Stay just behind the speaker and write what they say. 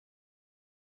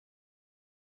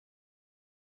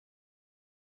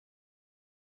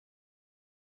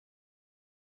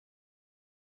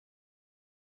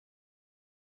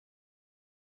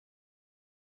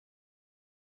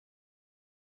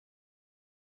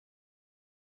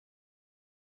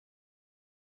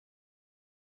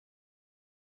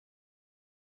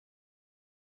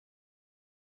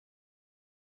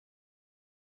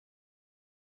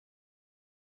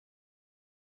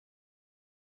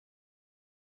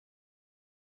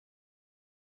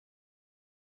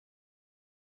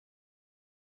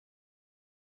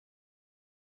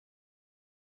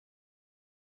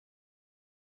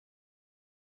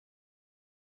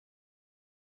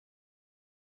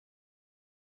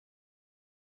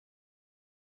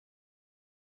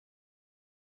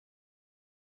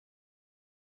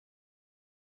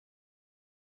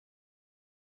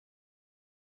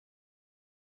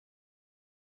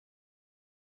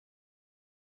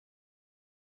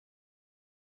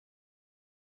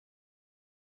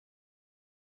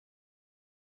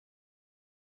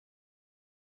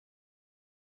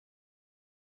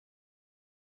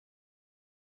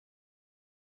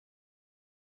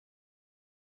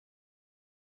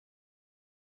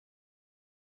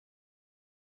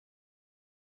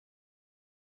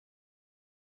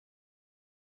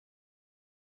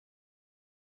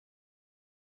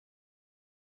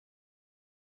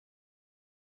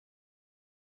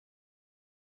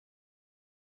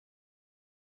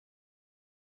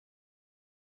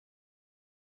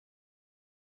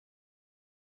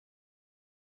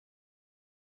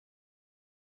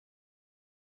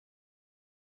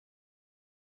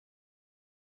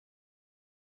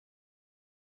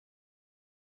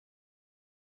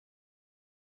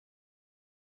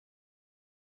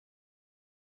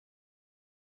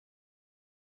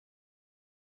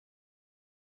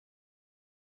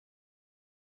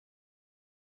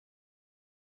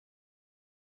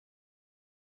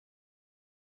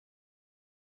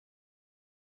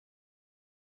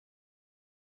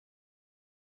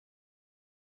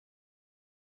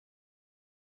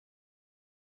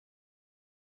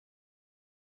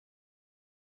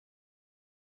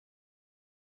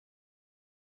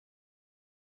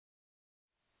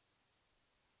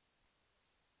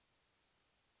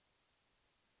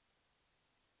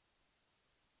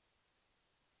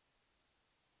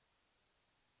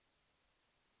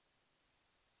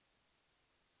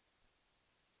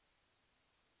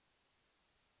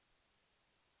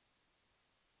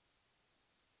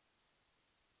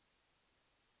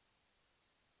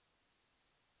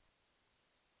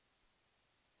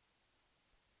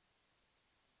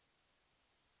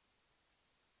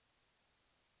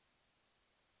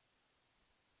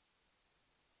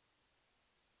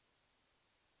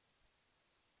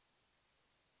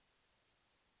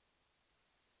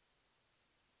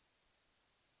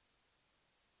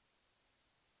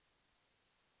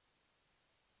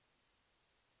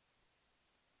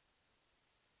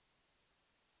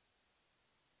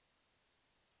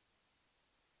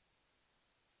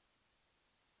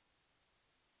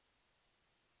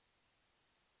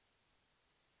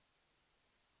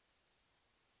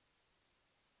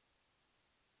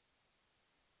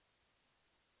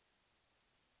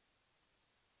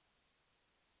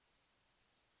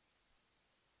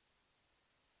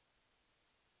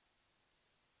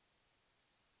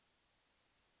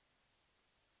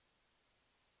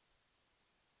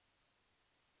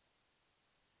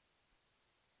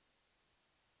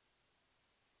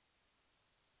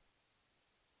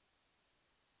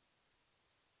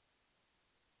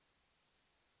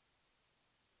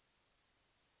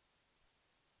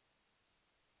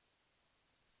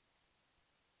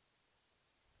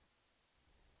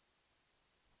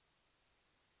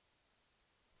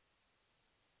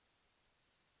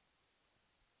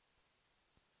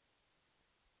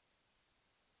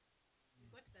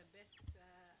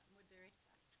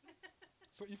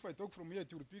So if I talk from here,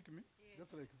 it will pick me, Yes.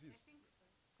 just like this. I think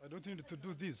so. I don't need to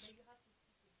do this. You have to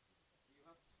speak in future. You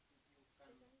have to, you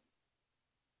can.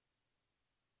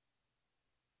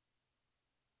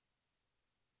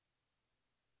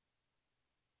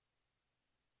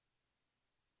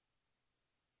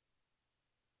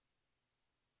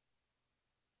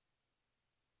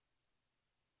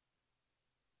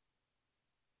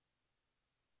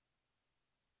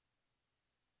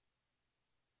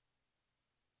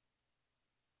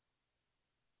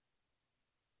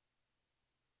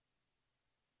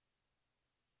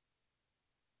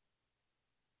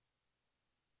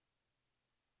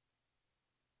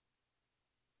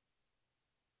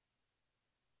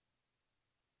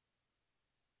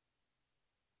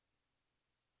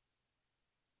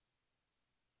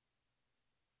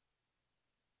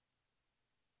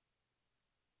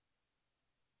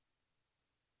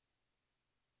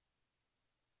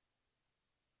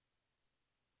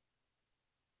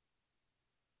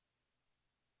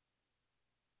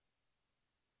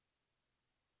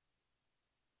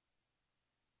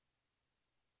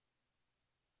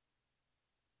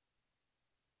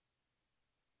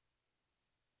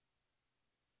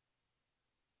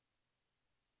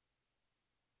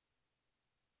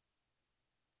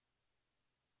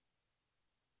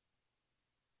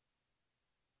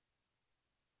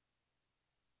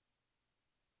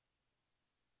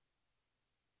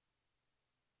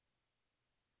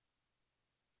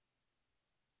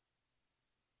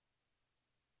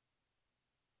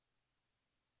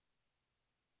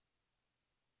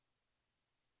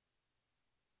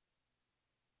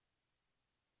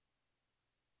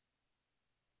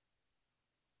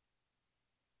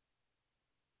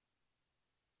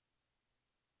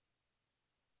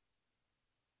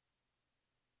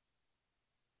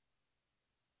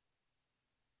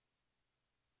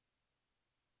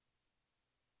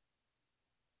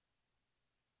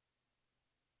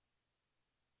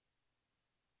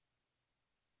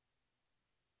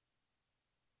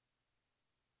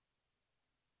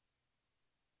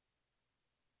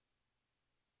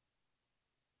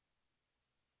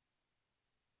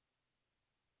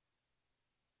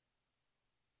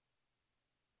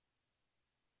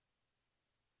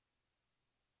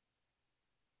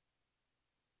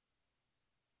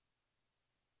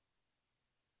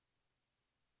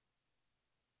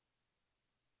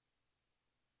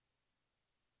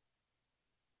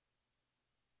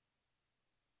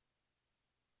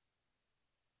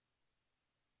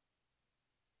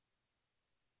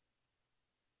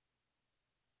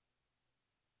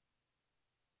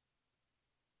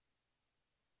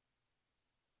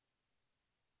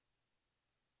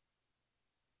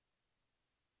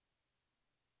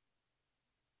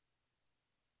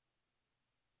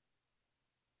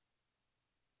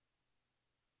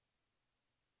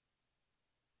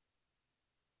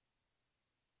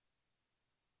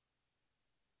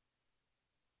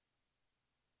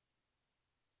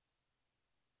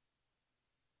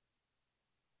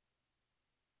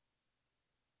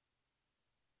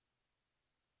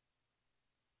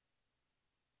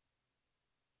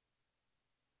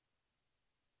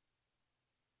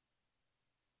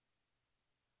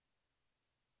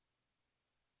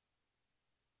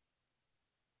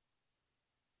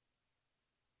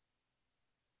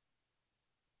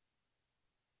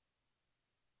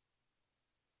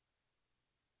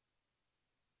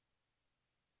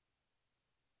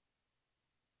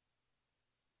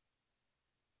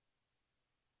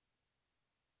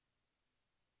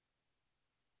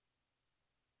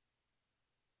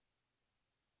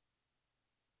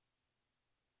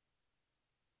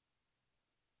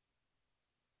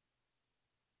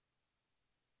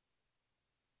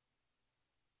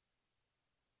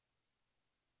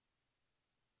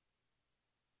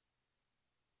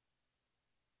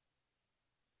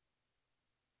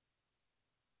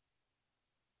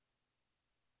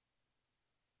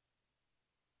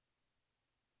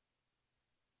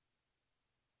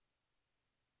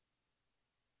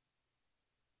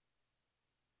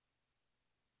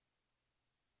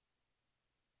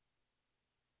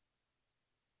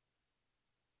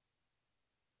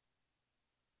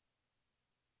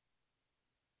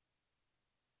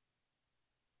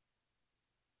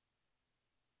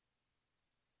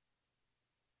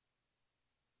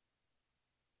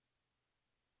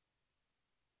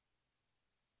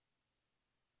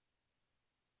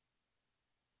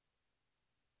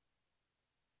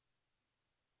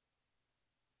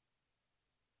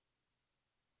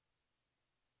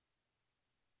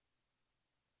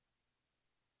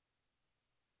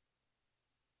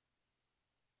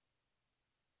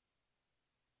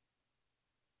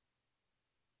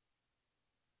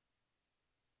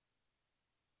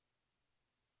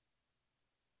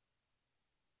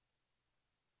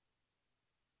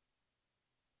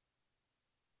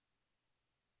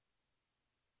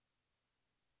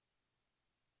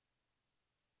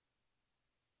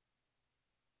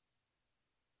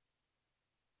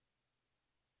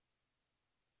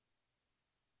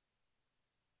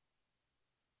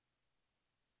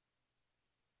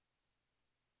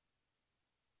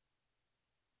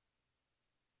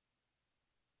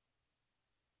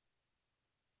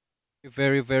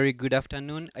 Very good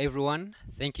afternoon, everyone.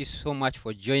 Thank you so much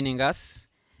for joining us.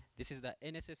 This is the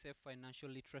NSSF Financial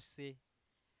Literacy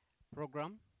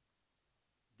Program.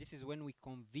 This is when we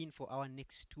convene for our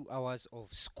next 2 hours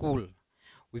of school.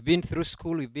 We've been through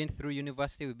school, we've been through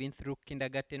university, we've been through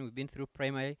kindergarten, we've been through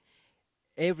primary.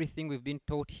 Everything we've been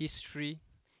taught history,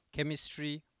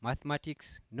 chemistry,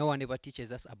 mathematics. No one ever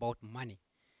teaches us about money.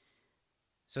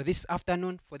 So this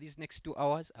afternoon, for these next 2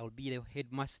 hours, I'll be the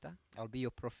headmaster, I'll be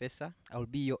your professor, I'll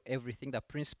be your everything, the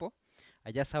principal.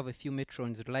 I just have a few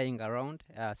matrons lying around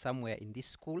somewhere in this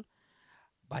school.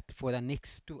 But for the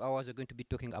next 2 hours, we're going to be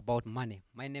talking about money.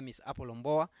 My name is Apollo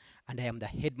Mboa, and I am the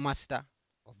headmaster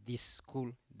of this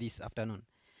school this afternoon.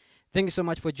 Thank you so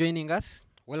much for joining us.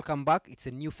 Welcome back. It's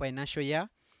a new financial year.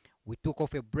 We took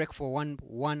off a break for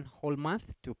one whole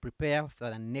month to prepare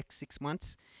for the next 6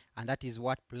 months, and that is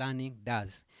what planning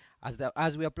does.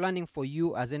 As we are planning for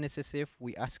you as NSSF,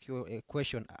 we ask you a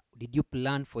question: did you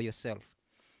plan for yourself?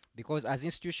 Because as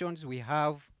institutions, we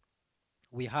have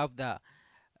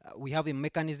a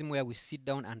mechanism where we sit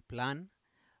down and plan.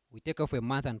 We take off a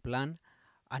month and plan,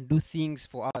 and do things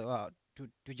for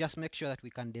to just make sure that we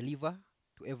can deliver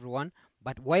to everyone.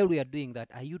 But while we are doing that,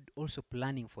 are you also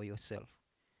planning for yourself?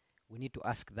 We need to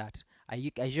ask that. I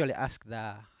usually ask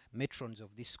the matrons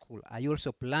of this school, are you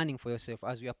also planning for yourself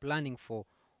as we are planning for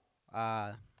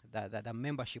uh, the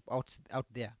membership out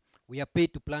there? We are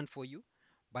paid to plan for you,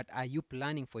 but are you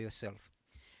planning for yourself?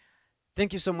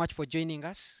 Thank you so much for joining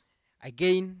us.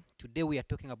 Again, today we are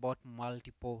talking about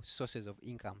multiple sources of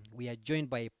income. We are joined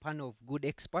by a panel of good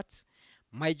experts.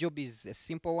 My job is a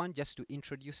simple one, just to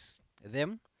introduce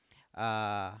them,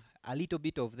 a little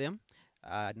bit of them,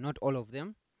 not all of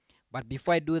them. But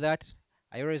before I do that,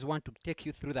 I always want to take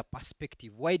you through the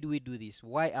perspective. Why do we do this?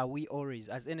 Why are we always,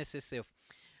 as NSSF,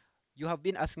 you have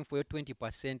been asking for your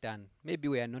 20%, and maybe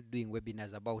we are not doing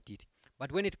webinars about it.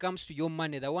 But when it comes to your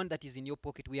money, the one that is in your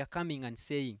pocket, we are coming and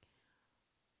saying,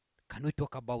 can we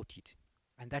talk about it?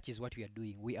 And that is what we are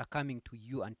doing. We are coming to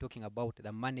you and talking about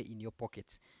the money in your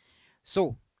pockets.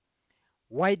 So,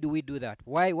 why do we do that?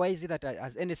 Why is it that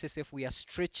as NSSF we are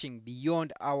stretching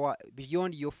beyond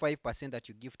your 5% that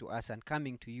you give to us and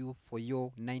coming to you for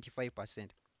your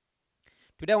 95%?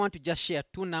 Today I want to just share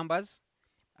two numbers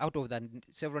out of the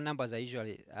several numbers I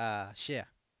usually share.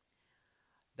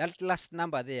 That last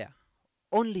number there,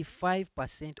 only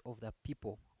 5% of the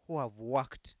people who have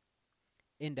worked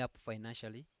end up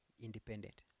financially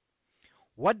independent.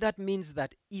 What that means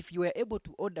that if you are able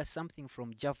to order something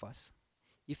from Javas,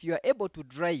 if you are able to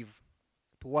drive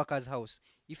to worker's house,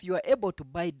 if you are able to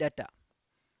buy data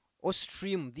or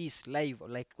stream this live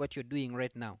like what you're doing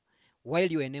right now, while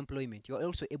you're in employment, you're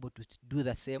also able to do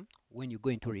the same when you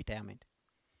go into retirement.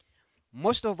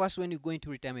 Most of us, when you go into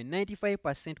retirement,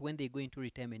 95% when they go into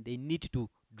retirement, they need to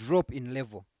drop in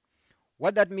level.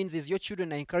 What that means is your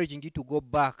children are encouraging you to go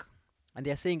back, and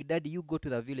they are saying, Daddy, you go to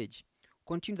the village.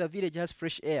 Continue, the village has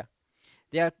fresh air.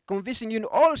 They are convincing you in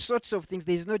all sorts of things.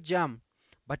 There is no jam.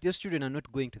 But those children are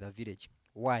not going to the village.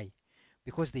 Why?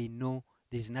 Because they know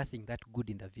there is nothing that good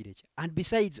in the village. And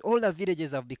besides, all the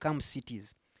villages have become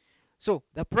cities. So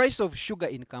the price of sugar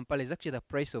in Kampala is actually the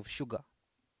price of sugar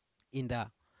in the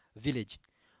village.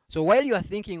 So while you are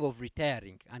thinking of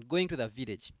retiring and going to the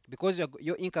village, because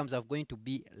your incomes are going to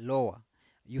be lower,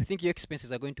 you think your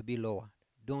expenses are going to be lower,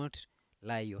 don't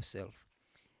lie yourself.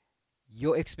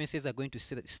 Your expenses are going to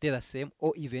stay the same,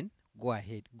 or even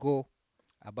go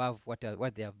above what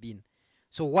they have been.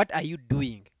 So what are you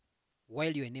doing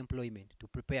while you're in employment to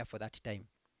prepare for that time?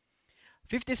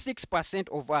 56%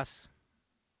 of us,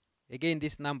 again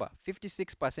this number,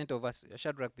 56% of us,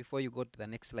 Shadrach, before you go to the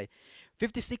next slide,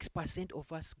 56%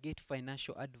 of us get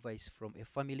financial advice from a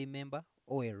family member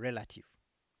or a relative.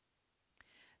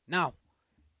 Now,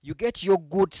 you get your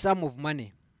good sum of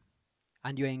money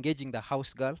and you're engaging the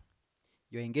house girl,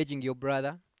 you're engaging your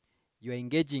brother, you're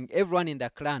engaging everyone in the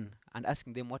clan and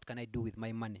asking them, what can I do with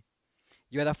my money?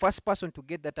 You are the first person to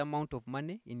get that amount of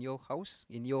money in your house,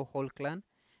 in your whole clan,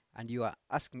 and you are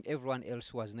asking everyone else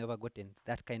who has never gotten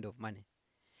that kind of money.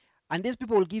 And these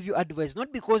people will give you advice,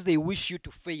 not because they wish you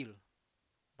to fail,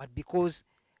 but because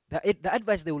the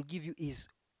advice they will give you is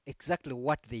exactly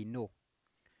what they know.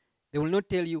 They will not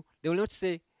tell you, they will not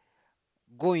say,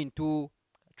 go into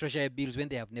treasury bills when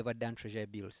they have never done treasury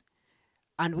bills.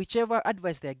 And whichever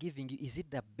advice they are giving you, is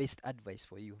it the best advice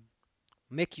for you?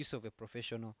 Make use of a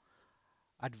professional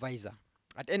advisor.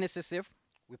 At NSSF,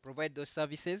 we provide those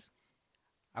services.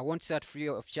 I won't say at free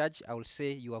of charge. I will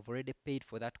say you have already paid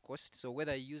for that cost. So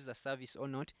whether you use the service or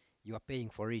not, you are paying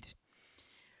for it.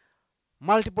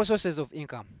 Multiple sources of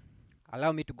income.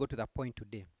 Allow me to go to the point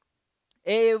today.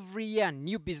 Every year,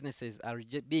 new businesses are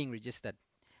being registered.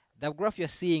 The graph you're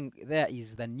seeing there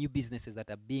is the new businesses that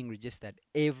are being registered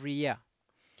every year.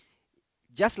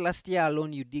 Just last year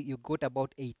alone, you got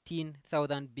about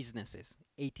 18,000 businesses,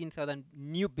 18,000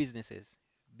 new businesses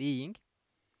being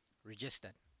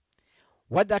registered.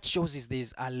 What that shows is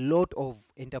there's a lot of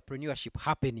entrepreneurship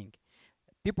happening.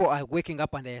 People are waking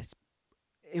up and they're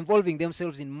involving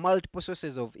themselves in multiple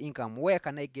sources of income. Where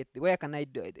can I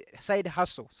do it? Side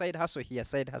hustle here,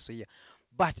 side hustle here.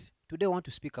 But today I want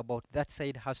to speak about that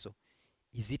side hustle.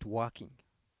 Is it working?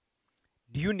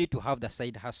 Do you need to have the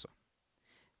side hustle?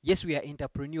 Yes, we are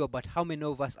entrepreneur, but how many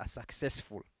of us are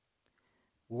successful?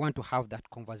 We want to have that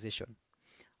conversation.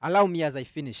 Allow me as I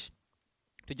finish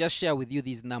to just share with you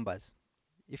these numbers.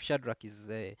 If Shadrach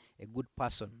is a good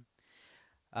person,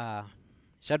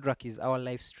 Shadrach is our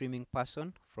live streaming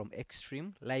person from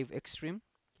Extreme, Live Extreme.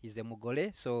 He's a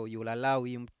Mugole, so you will allow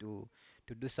him to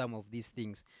do some of these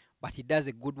things. But he does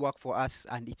a good work for us,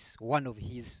 and it's one of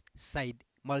his side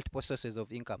multiple sources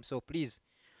of income. So please,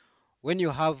 when you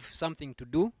have something to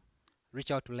do,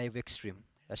 reach out to Live Extreme.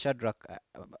 Shadrach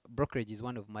brokerage is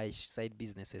one of my side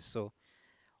businesses. So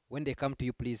when they come to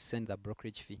you, please send the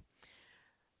brokerage fee.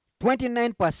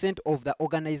 29% of the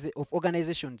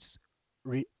organizations,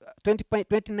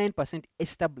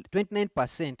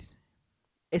 29%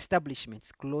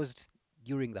 establishments closed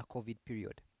during the COVID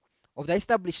period. Of the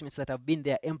establishments that have been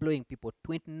there employing people,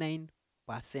 29%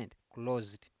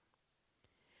 closed.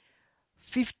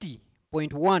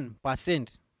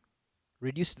 50.1%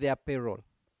 reduced their payroll.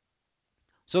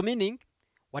 So meaning,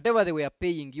 whatever they were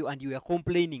paying you and you were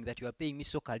complaining that you are paying me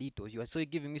so little, you are so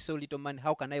giving me so little money,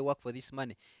 how can I work for this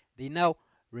money? They now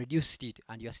reduced it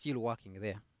and you are still working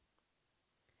there.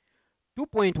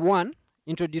 2.1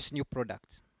 introduced new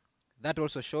products. That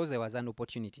also shows there was an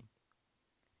opportunity.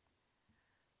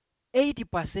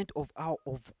 80% of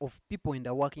people in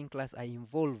the working class are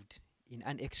involved in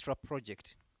an extra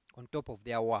project on top of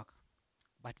their work,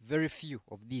 but very few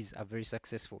of these are very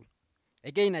successful.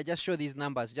 Again, I just show these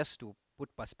numbers just to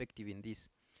put perspective in this.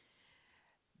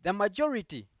 The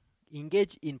majority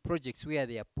engage in projects where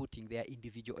they are putting their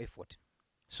individual effort.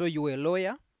 So you were a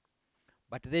lawyer,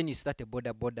 but then you start a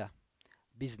border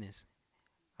business.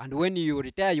 And when you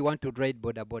retire, you want to ride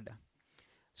border.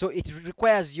 So it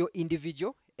requires your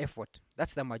individual effort.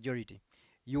 That's the majority.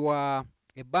 You are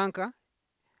a banker,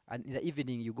 and in the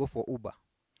evening you go for Uber.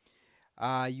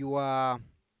 You are,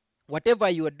 whatever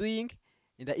you are doing,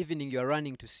 in the evening you are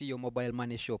running to see your mobile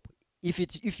money shop.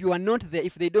 If you are not there,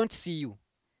 if they don't see you,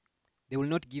 they will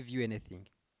not give you anything.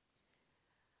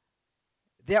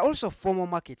 There are also formal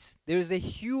markets. There is a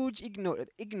huge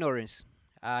ignorance,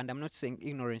 and I'm not saying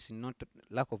ignorance in not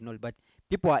lack of knowledge, but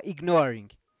people are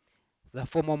ignoring the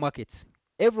formal markets.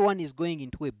 Everyone is going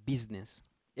into a business.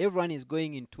 Everyone is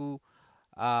going into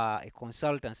a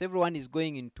consultants. Everyone is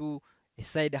going into a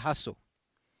side hustle,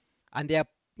 and they are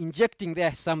injecting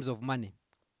their sums of money.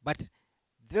 But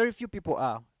very few people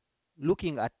are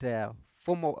looking at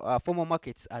formal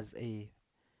markets as a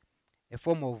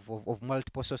form of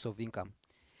multiple source of income.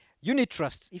 Unit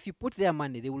trusts, if you put their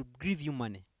money, they will give you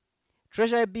money.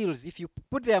 Treasury bills, if you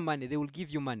put their money, they will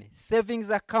give you money. Savings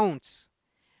accounts,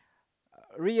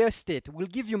 real estate will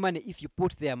give you money if you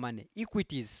put their money.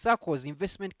 Equities, circles,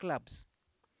 investment clubs.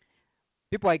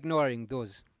 People are ignoring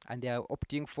those and they are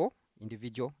opting for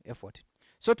individual effort.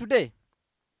 So today,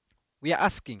 we are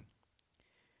asking,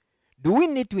 do we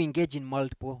need to engage in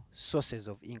multiple sources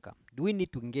of income? Do we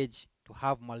need to engage to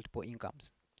have multiple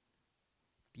incomes?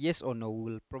 Yes or no,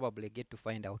 we will probably get to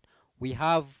find out. We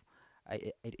have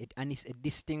a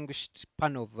distinguished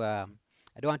panel of, I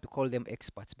don't want to call them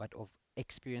experts, but of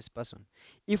experienced person.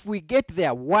 If we get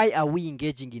there, why are we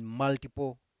engaging in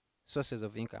multiple sources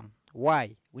of income?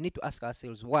 Why? We need to ask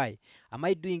ourselves, why? Am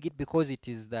I doing it because it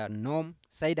is the norm?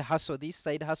 Side hustle this,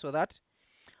 side hustle that?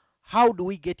 How do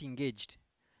we get engaged?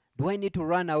 Do I need to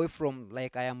run away from,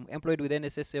 like I am employed with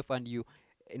NSSF and you,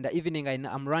 in the evening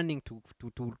I'm running to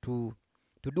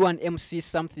do an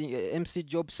MC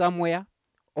job somewhere,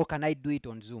 or can I do it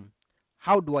on Zoom?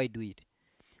 How do I do it?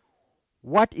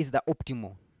 What is the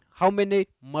optimal? How many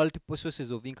multiple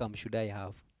sources of income should I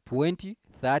have? 20,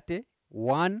 30,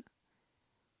 1,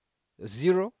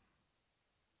 0?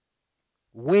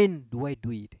 When do I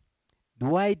do it?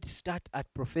 Do I start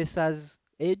at Professor's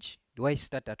age? Do I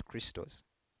start at Christos?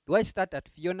 Do I start at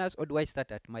Fiona's, or do I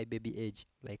start at my baby age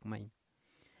like mine?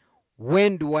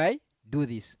 When do I do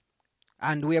this?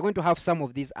 And we are going to have some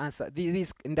of these answers.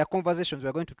 These in the conversations, we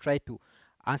are going to try to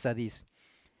answer this.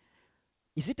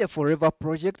 Is it a forever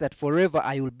project that forever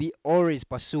I will be always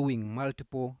pursuing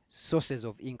multiple sources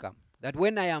of income? That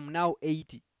when I am now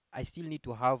 80, I still need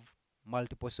to have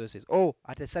multiple sources. Oh,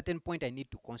 at a certain point, I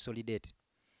need to consolidate.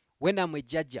 When I'm a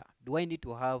judger, do I need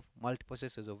to have multiple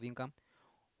sources of income?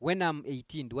 When I'm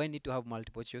 18, do I need to have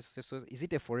multiple sources? Is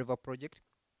it a forever project?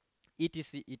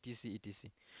 Etc, etc,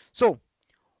 etc. So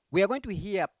we are going to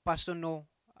hear personal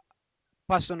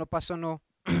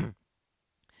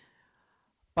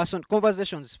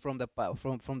conversations from the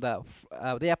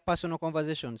their personal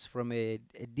conversations from a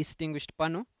distinguished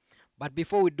panel. But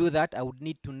before we do that, I would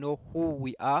need to know who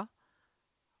we are,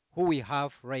 who we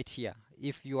have right here.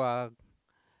 If you are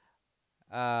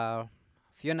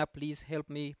Fiona, please help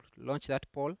me launch that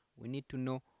poll. We need to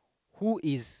know who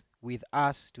is with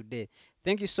us today.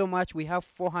 Thank you so much. We have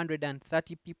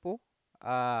 430 people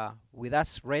with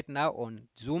us right now on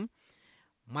Zoom.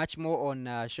 Much more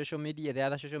on social media, the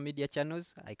other social media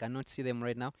channels. I cannot see them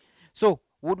right now. So,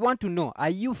 would want to know,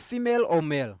 are you female or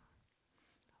male?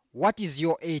 What is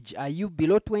your age? Are you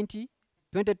below 20,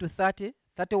 20 to 30,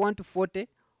 31 to 40,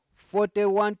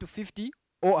 41 to 50,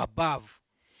 or above?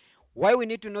 Why we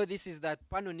need to know this is that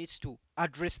panel needs to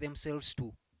address themselves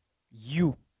to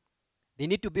you. They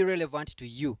need to be relevant to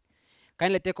you.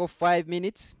 Kindly take off 5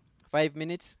 minutes, 5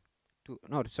 minutes to,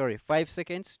 no, sorry, 5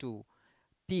 seconds to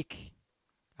pick,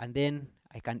 and then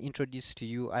I can introduce to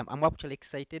you. I'm actually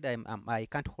excited. I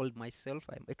can't hold myself.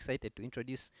 I'm excited to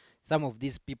introduce some of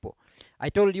these people. I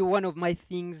told you one of my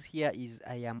things here is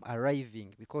I am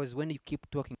arriving, because when you keep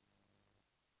talking,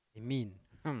 I mean,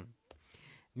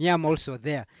 me, I'm also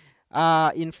there.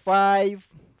 In 5,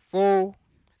 4,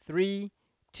 3,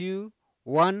 2,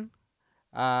 1.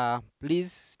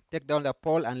 Please take down the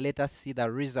poll and let us see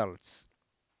the results.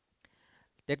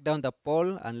 Take down the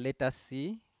poll and let us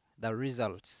see the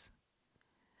results.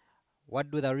 What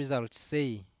do the results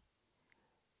say?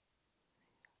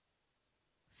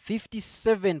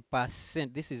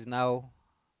 57%. This is now,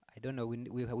 I don't know.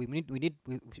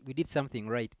 We did something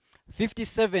right.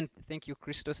 57. Thank you,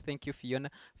 Christos. Thank you,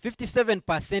 Fiona.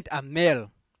 57% are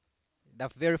male. The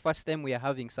very first time we are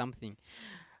having something.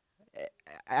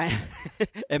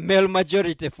 A male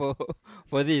majority for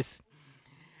this.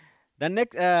 The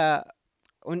next,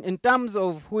 in terms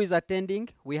of who is attending,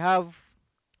 we have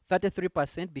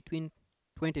 33% between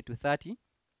 20 to 30,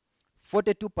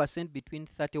 42% between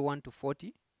 31 to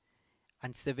 40,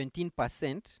 and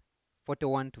 17%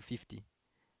 41 to 50.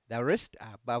 The rest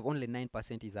are above, only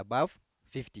 9% is above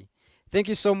 50. Thank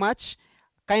you so much.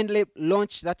 Kindly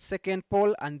launch that second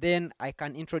poll, and then I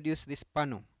can introduce this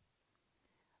panel.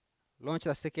 Launch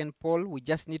the second poll. We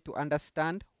just need to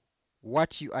understand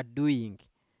what you are doing.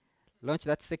 Launch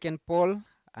that second poll,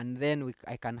 and then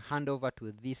I can hand over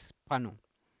to this panel.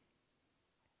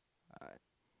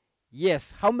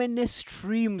 Yes, how many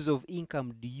streams of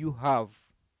income do you have?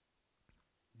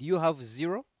 Do you have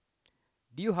 0?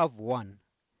 Do you have 1,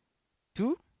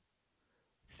 2,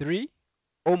 3,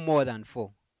 or more than 4?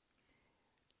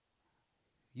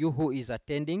 You who is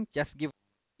attending, just give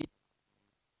it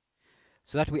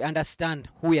so that we understand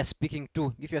who we are speaking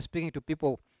to. If you are speaking to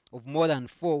people of more than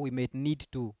 4, we may need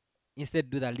to instead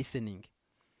do the listening,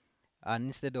 and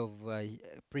instead of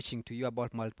preaching to you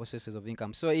about multiple sources of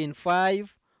income. So in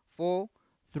 5, 4,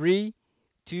 3,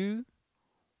 2,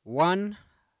 1,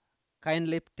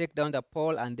 kindly take down the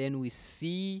poll, and then we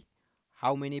see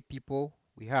how many people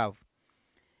we have.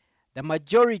 The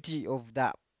majority of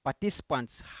the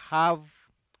participants have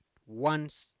one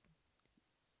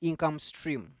income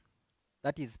stream.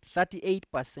 That is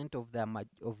 38% of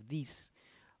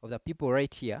the people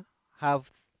right here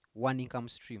have one income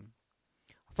stream.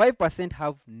 5%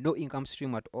 have no income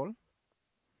stream at all.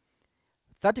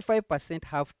 35%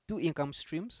 have 2 income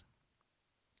streams.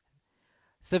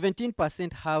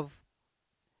 17% have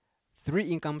 3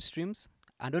 income streams,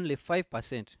 and only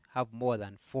 5% have more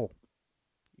than 4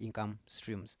 income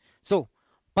streams. So,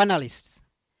 panelists,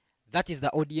 that is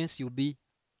the audience you'll be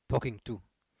talking to.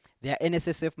 They are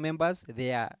NSSF members.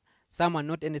 Some are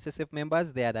not NSSF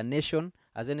members. They are the nation.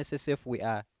 As NSSF, we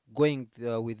are going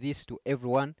with this to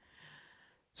everyone.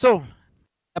 So,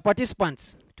 the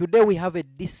participants, today we have a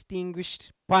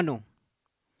distinguished panel.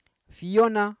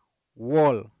 Fiona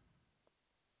Wall,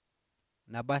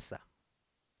 Nabasa.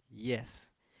 Yes.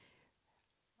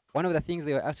 One of the things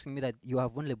they were asking me that you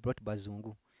have only brought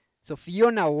Bazungu. So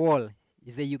Fiona Wall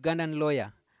is a Ugandan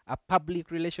lawyer, a public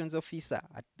relations officer,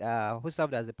 who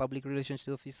served as a public relations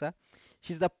officer.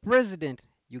 She's the president,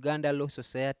 Uganda Law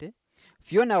Society.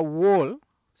 Fiona Wall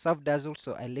served as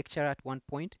also a lecturer at one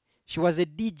point. She was a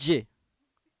DJ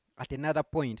at another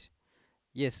point.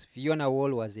 Yes, Fiona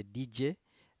Wall was a DJ.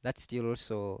 That's still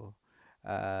also,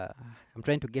 I'm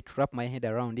trying to wrap my head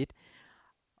around it.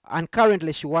 And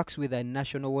currently she works with the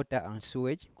National Water and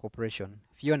Sewage Corporation.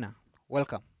 Fiona,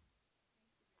 welcome.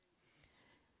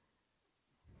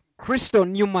 Crystal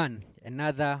Newman,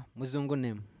 another Muzungu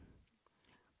name.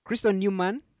 Crystal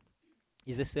Newman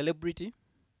is a celebrity,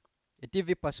 a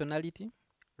TV personality,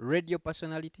 radio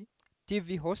personality,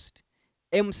 TV host,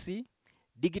 MC,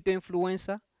 digital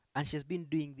influencer, and she's been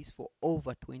doing this for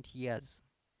over 20 years.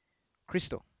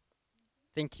 Crystal,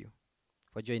 thank you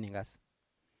for joining us.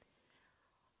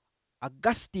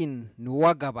 Augustine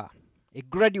Nwagaba, a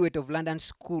graduate of London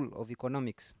School of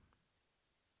Economics,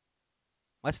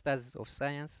 Masters of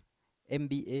Science,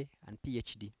 MBA, and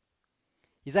PhD.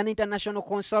 He's an international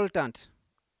consultant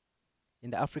in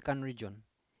the African region.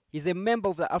 He's a member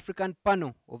of the African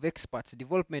Panel of Experts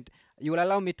Development. You will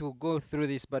allow me to go through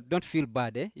this, but don't feel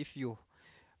bad if you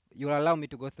will allow me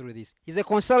to go through this. He's a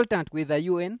consultant with the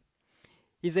UN.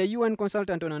 He's a UN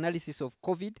consultant on analysis of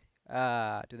COVID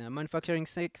to the manufacturing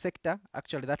sector.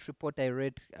 Actually, that report I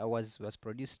read was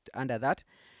produced under that.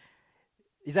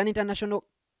 He's an international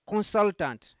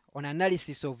consultant on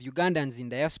analysis of Ugandans in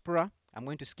diaspora. I'm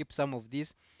going to skip some of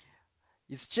these.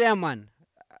 He's chairman.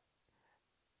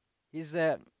 He's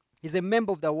a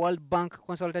member of the World Bank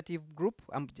Consultative Group.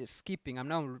 I'm just skipping. I'm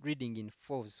now reading in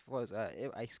fours.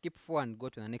 I skip 4 and go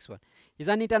to the next one. He's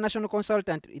an international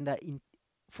consultant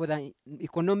for the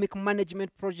Economic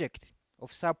Management Project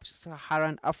of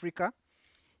Sub-Saharan Africa.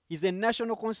 He's a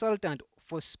national consultant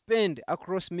for spend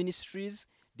across ministries,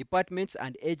 departments,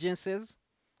 and agencies.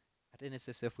 At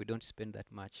NSSF, we don't spend that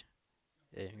much.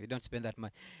 We don't spend that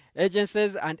much.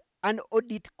 Agencies, and an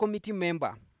audit committee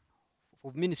member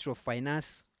of Ministry of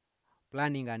Finance,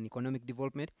 Planning and Economic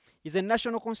Development. He's a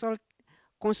national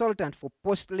consultant for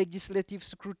post-legislative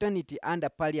scrutiny under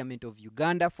Parliament of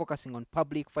Uganda, focusing on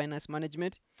public finance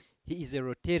management. He is a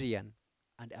Rotarian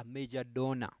and a major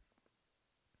donor.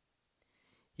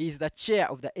 He is the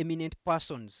chair of the Eminent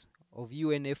Persons of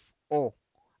UNFO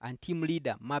and team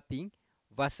leader mapping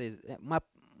versus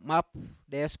map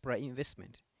diaspora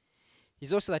investment.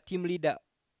 He's also a team leader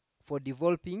for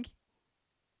developing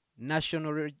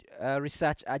national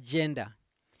research agenda.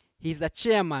 He's the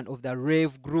chairman of the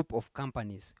RAVE group of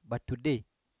companies, but today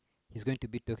he's going to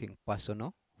be talking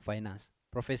personal finance.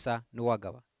 Professor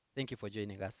Nwagaba, thank you for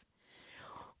joining us.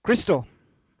 Crystal,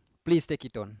 please take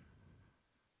it on.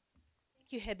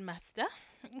 Thank you, Headmaster.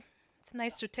 It's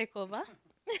nice to take over.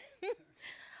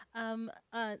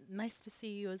 Nice to see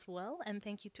you as well, and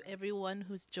thank you to everyone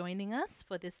who's joining us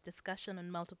for this discussion on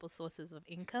multiple sources of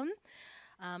income.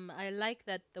 I like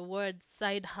that the word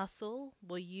side hustle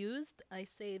were used. I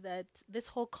say that this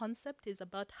whole concept is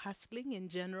about hustling in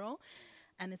general,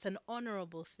 and it's an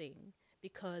honorable thing,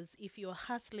 because if you're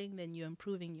hustling, then you're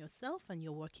improving yourself and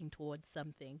you're working towards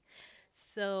something.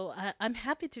 So I'm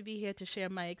happy to be here to share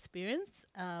my experience.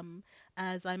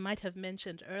 As I might have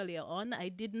mentioned earlier on, I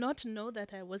did not know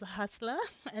that I was a hustler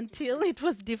until it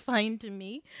was defined to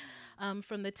me.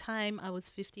 From the time I was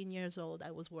 15 years old,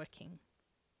 I was working.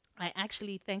 I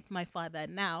actually thank my father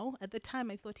now. At the time,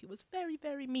 I thought he was very,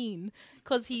 very mean,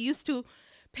 because he used to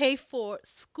pay for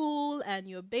school and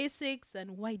your basics.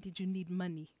 And why did you need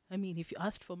money? I mean, if you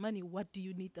asked for money, what do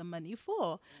you need the money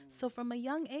for? So from a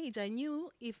young age, I knew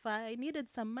if I needed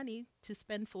some money to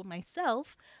spend for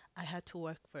myself, I had to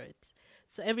work for it.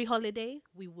 So every holiday,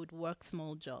 we would work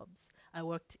small jobs. I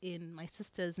worked in my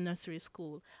sister's nursery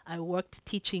school. I worked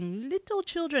teaching little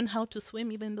children how to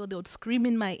swim, even though they would scream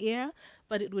in my ear.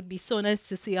 But it would be so nice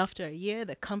to see after a year,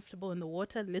 they're comfortable in the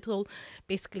water, little,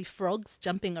 basically frogs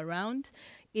jumping around.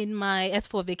 In my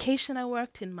S4 vacation, I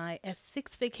worked. In my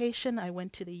S6 vacation, I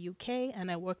went to the UK and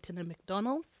I worked in a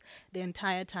McDonald's the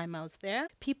entire time I was there.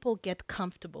 People get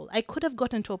comfortable. I could have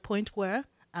gotten to a point where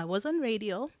I was on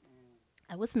radio.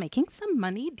 I was making some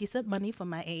money, decent money for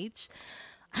my age,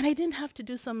 and I didn't have to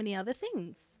do so many other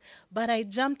things. But I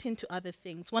jumped into other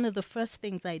things. One of the first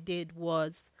things I did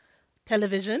was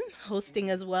television, hosting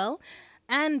as well,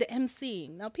 and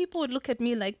emceeing. Now, people would look at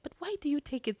me like, but why do you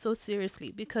take it so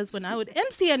seriously? Because when I would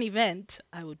MC an event,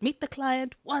 I would meet the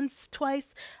client once,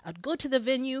 twice. I'd go to the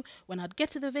venue. When I'd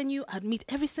get to the venue, I'd meet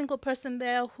every single person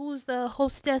there. Who's the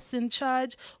hostess in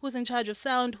charge? Who's in charge of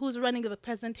sound? Who's running the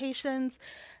presentations?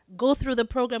 Go through the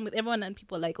program with everyone, and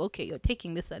people are like, okay, you're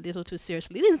taking this a little too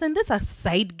seriously. Isn't this a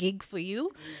side gig for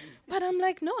you? But I'm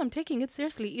like, no, I'm taking it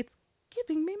seriously. It's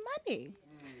giving me money.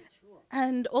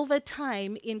 And over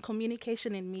time, in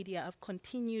communication and media, I've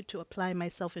continued to apply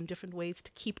myself in different ways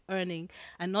to keep earning,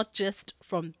 and not just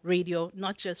from radio,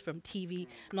 not just from TV,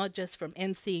 not just from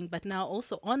emceeing, but now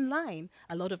also online.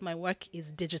 A lot of my work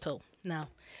is digital now.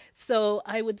 So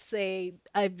I would say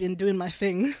I've been doing my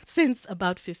thing since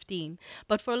about 15.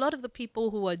 But for a lot of the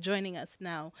people who are joining us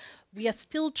now, we are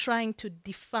still trying to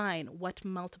define what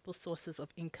multiple sources of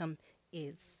income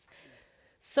is.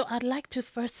 So I'd like to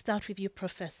first start with you,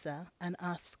 Professor, and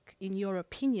ask, in your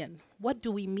opinion, what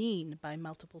do we mean by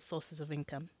multiple sources of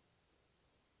income?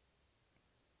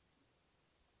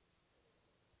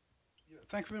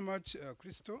 Thank you very much,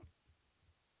 Crystal,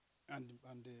 and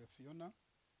Fiona,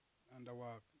 and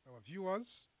our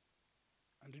viewers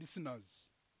and listeners.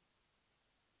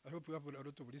 I hope we have a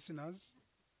lot of listeners.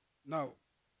 Now,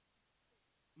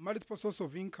 multiple source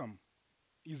of income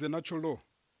is a natural law.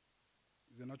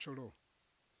 It's a natural law.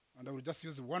 And I will just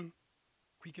use one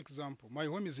quick example. My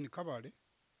home is in Kabale.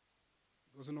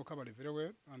 Those who know Kabale very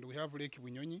well. And we have Lake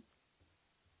Bunyonyi.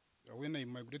 When I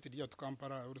migrated here to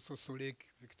Kampala, I also saw Lake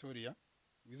Victoria.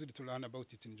 We used to learn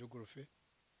about it in geography.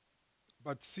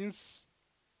 But since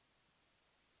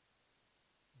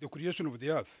the creation of the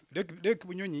earth, Lake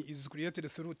Bunyonyi is created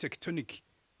through tectonic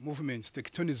movements,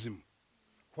 tectonism.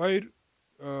 While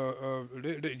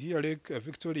here Lake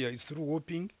Victoria is through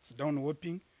warping, it's down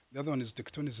warping. The other one is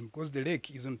tectonism, because the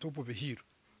lake is on top of a hill.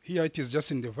 Here it is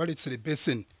just in the valley, it's a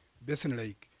basin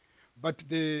lake. But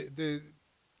the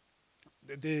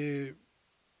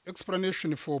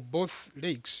explanation for both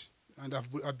lakes, and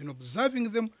I've been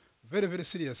observing them very, very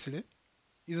seriously,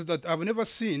 is that I've never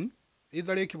seen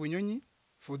either Lake Bunyonyi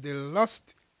for the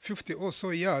last 50 or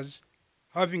so years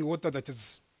having water that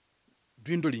is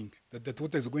dwindling, that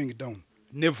water is going down.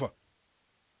 Never.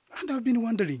 And I've been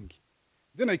wondering.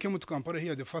 Then I came to Kampala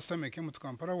here. The first time I came to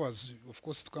Kampala was, of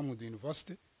course, to come with the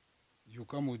university. You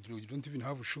come with, you don't even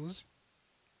have shoes.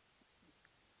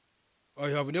 I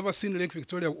have never seen Lake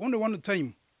Victoria, only one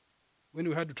time when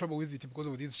we had trouble with it because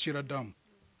of this Chira Dam.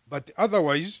 But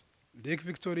otherwise, Lake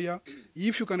Victoria,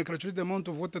 if you can calculate the amount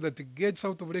of water that gets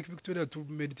out of Lake Victoria to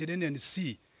Mediterranean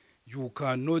Sea, you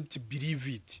cannot believe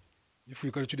it if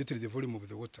we calculated the volume of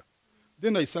the water.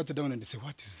 Then I sat down and said,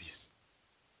 what is this?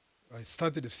 I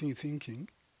started thinking,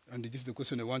 and this is the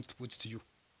question I want to put to you,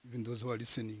 even those who are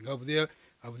listening. Have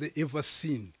they ever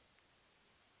seen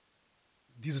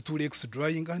these two lakes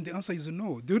drying? And the answer is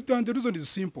no. The reason is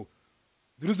simple.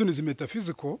 The reason is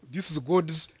metaphysical. This is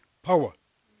God's power.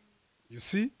 You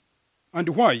see? And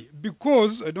why?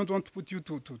 Because I don't want to put you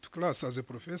to class as a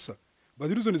professor, but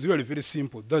the reason is really very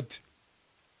simple, that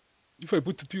if I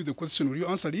put to you the question, will you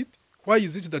answer it? Why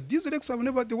is it that these lakes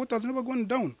the water has never gone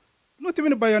down? Not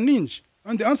even by an inch.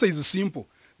 And the answer is simple.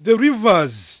 The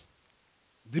rivers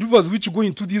which go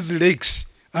into these lakes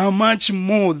are much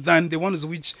more than the ones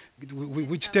which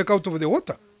take out of the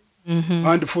water. Mm-hmm.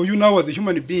 And for you now as a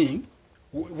human being,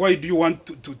 why do you want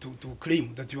to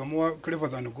claim that you are more clever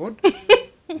than God?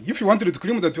 If you wanted to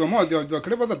claim that you are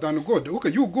clever than God, okay,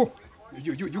 you go.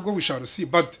 You go, we shall see.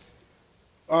 But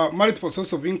multiple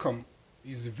source of income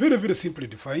is very, very simply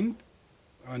defined,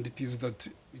 and it is that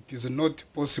it is not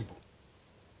possible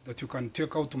that you can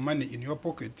take out money in your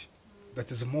pocket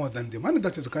that is more than the money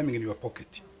that is coming in your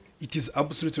pocket. It is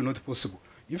absolutely not possible.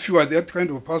 If you are that kind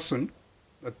of a person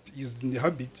that is in the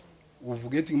habit of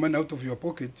getting money out of your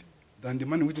pocket than the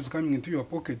money which is coming into your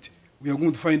pocket, we are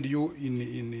going to find you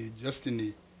in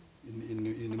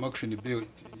Makshini Bay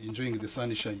enjoying the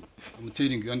sunshine. I'm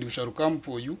telling you, and we shall come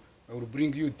for you. I will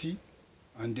bring you tea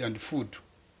and food.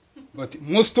 But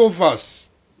most of us,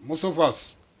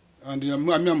 and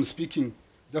I'm speaking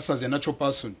just as a natural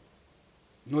person,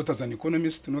 not as an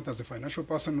economist, not as a financial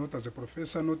person, not as a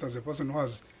professor, not as a person who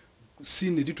has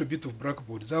seen a little bit of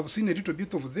blackboards. I've seen a little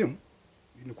bit of them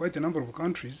in quite a number of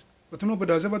countries, but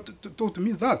nobody has ever taught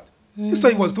me that. Mm-hmm. This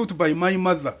I was taught by my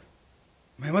mother.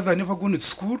 My mother never gone to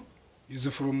school. Is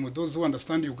from, those who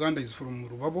understand Uganda, is from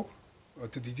Rubabo.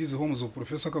 These homes of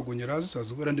Professor Kagonyera's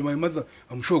as well. And my mother,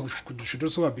 I'm sure, should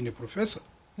also have been a professor.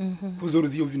 Who's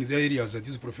already in the areas that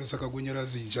this Professor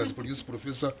Kagonyera's, he has produced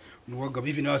Professor Nwagaba.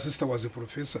 Even our sister was a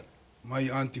professor. My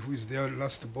auntie, who is there,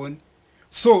 last born.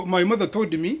 So my mother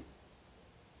told me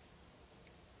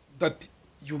that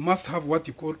you must have what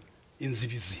you call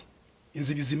inzibizi.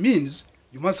 Inzibizi means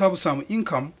you must have some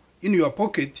income in your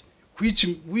pocket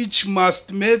which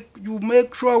must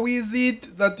make sure with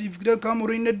it that if they come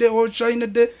rain a day or shine a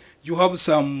day, you have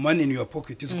some money in your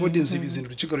pocket. It's called inzibizi in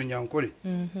Ruchikaro Nyankore.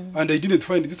 And I didn't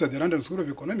find this at the London School of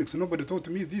Economics. Nobody taught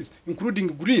me this, including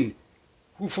Green,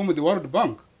 who formed the World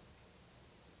Bank.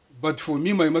 But for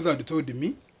me, my mother had told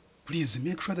me, please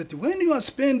make sure that when you are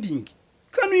spending,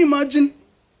 Can you imagine?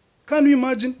 Can you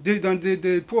imagine?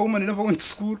 The poor woman never went to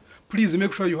school. Please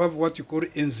make sure you have what you call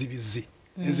NZBZ.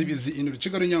 NZBZ in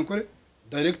Ruchigaro Nyankore,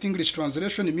 direct English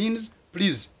translation means,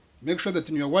 please make sure that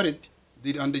in your wallet,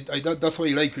 that's why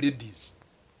I like ladies.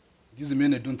 These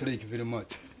men I don't like very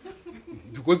much.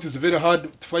 Because it's very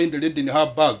hard to find a lady in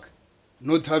her bag,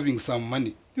 not having some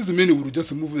money. These men will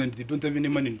just move and they don't have any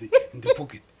money in the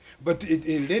pocket. But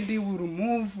a lady will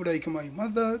move like my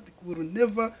mother, will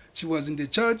never, she was in the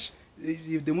church.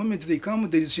 The moment they come,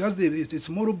 she has a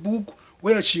small book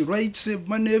where she writes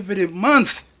money every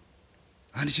month.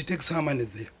 And she takes her money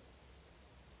there.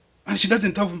 And she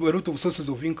doesn't have a lot of sources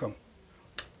of income.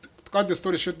 To cut the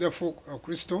story short, therefore,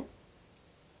 Crystal,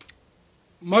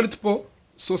 multiple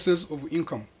sources of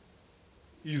income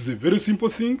is a very simple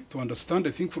thing to understand.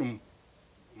 I think from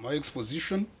my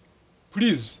exposition,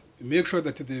 please make sure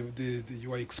that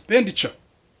your expenditure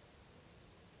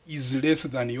is less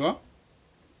than your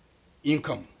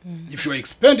income. If your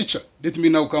expenditure, let me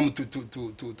now come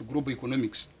to global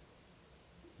economics.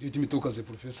 Let me talk as a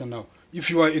professor now. If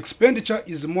your expenditure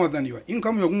is more than your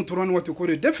income, you're going to run what you call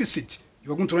a deficit.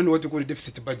 You're going to run what you call a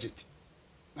deficit budget.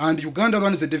 And Uganda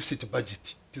runs a deficit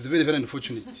budget. It is very, very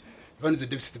unfortunate. It runs a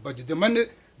deficit budget. The money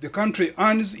the country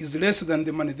earns is less than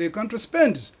the money the country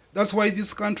spends. That's why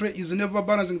this country is never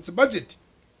balancing its budget.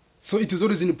 So it is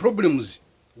always in problems.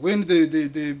 When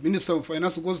the Minister of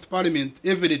Finance goes to Parliament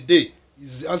every day,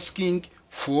 is asking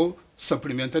for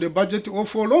supplementary budget or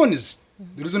for loans.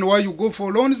 The reason why you go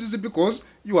for loans is because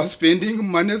you are spending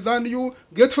money than you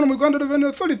get from Uganda Revenue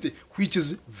Authority, which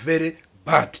is very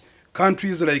bad.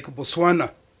 Countries like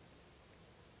Botswana,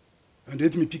 and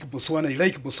let me pick Botswana. I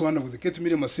like Botswana with the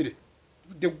Ketumire Masire,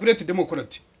 the great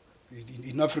democrat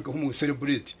in Africa whom we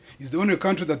celebrate. Is the only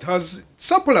country that has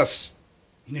surplus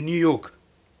in New York.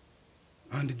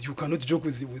 And you cannot joke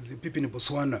with the people in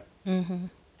Botswana.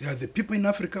 They are the people in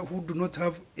Africa who do not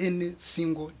have any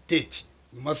single debt.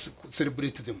 We must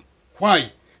celebrate them.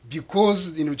 Why?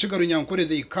 Because in Chigaro Nyankore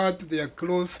they cut their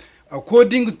clothes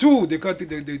according to according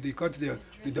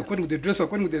to the dress,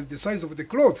 according to the size of the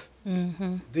cloth.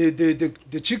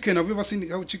 The chicken, have you ever seen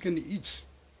how chicken eats?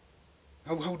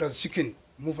 How does chicken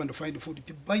move and find food?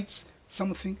 It bites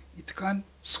something it can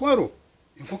swallow.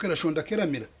 It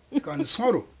can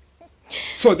swallow.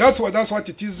 So that's what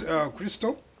it is,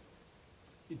 Crystal.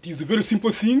 It is a very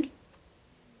simple thing.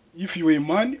 If you are a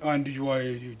man and you are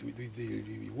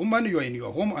the woman, you are in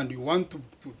your home and you want to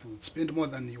spend more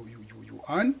than you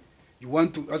earn, you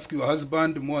want to ask your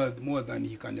husband more than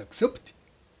he can accept,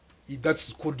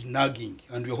 that's called nagging,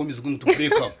 and your home is going to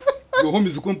break up. Your home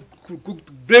is going to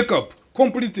break up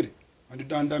completely.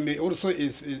 And I'm also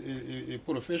a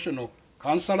professional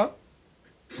counselor.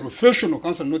 Professional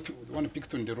counselor, not one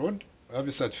picked on the road. I have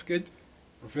a certificate,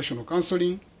 professional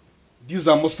counseling. These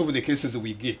are most of the cases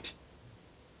we get.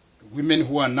 Women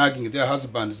who are nagging their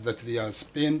husbands that they are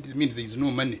spend, I mean there is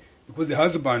no money, because the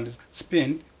husbands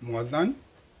spend more than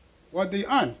what they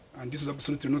earn. And this is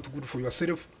absolutely not good for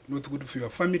yourself, not good for your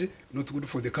family, not good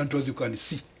for the countries you can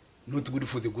see, not good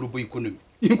for the global economy,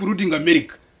 including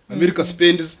America. America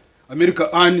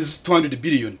earns 200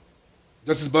 billion.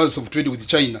 That's the balance of trade with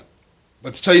China.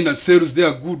 But China sells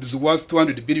their goods worth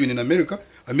 200 billion in America.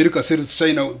 America sells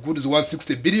China goods worth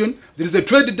 60 billion. There is a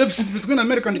trade deficit between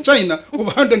America and China of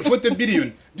 140 billion.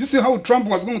 Do you see how Trump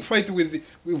was going to fight with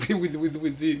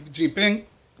Jinping?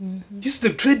 This is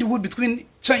the trade war between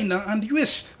China and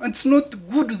US. And it's not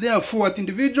good, therefore, at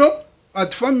individual,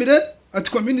 at family, at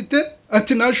community,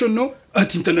 at national,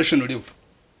 at international level.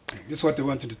 This is what I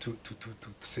wanted to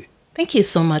say. Thank you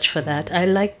so much for that. I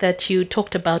like that you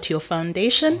talked about your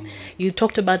foundation. You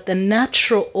talked about the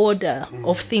natural order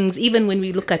of things, even when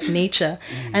we look at nature.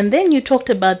 And then you talked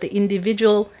about the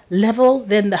individual level,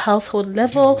 then the household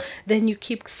level, then you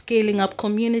keep scaling up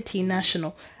community,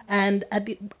 national. And at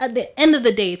the end of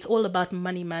the day, it's all about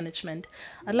money management.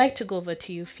 I'd like to go over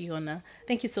to you, Fiona.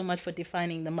 Thank you so much for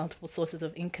defining the multiple sources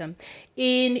of income.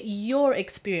 In your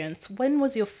experience, when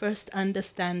was your first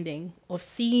understanding of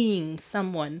seeing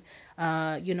someone,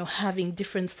 having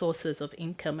different sources of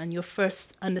income, and your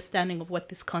first understanding of what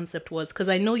this concept was? Because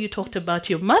I know you talked about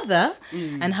your mother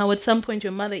and how at some point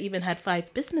your mother even had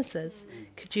 5 businesses.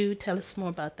 Could you tell us more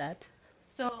about that?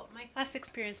 So my first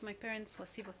experience, my parents were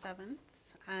civil servants.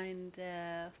 And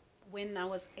when I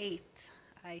was 8,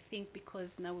 I think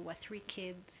because now we were 3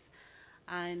 kids,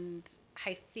 and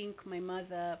I think my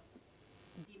mother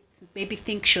did maybe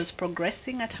think she was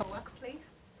progressing at her workplace.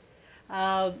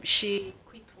 She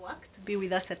quit work to be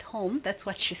with us at home. That's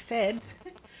what she said.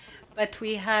 But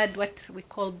we had what we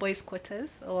call boys' quarters,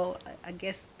 or a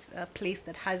guest place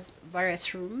that has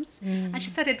various rooms. And she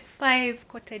started 5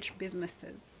 cottage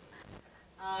businesses.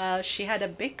 She had a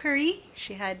bakery.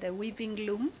 She had a weaving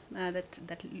loom that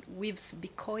weaves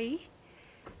bikoi.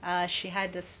 She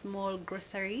had a small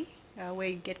grocery where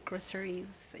you get groceries,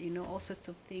 all sorts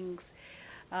of things.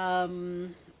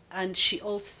 And she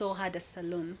also had a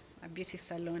salon, a beauty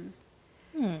salon.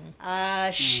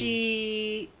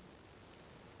 She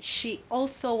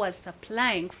also was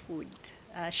supplying food.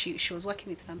 She was working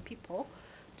with some people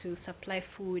to supply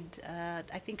food.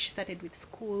 I think she started with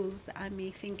schools, the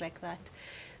army, things like that.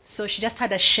 So she just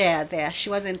had a share there. She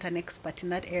wasn't an expert in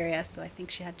that area, so I think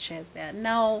she had shares there.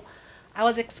 Now, I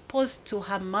was exposed to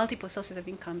her multiple sources of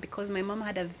income because my mom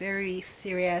had a very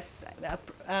serious,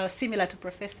 similar to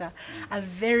Professor, a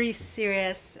very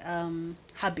serious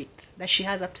habit that she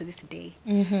has up to this day.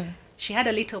 She had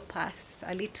a little purse,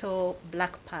 a little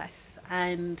black purse,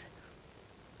 and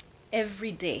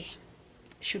every day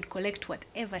she would collect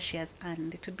whatever she has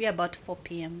earned. It would be about 4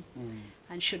 p.m.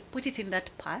 And she would put it in that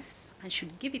purse and she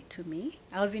would give it to me.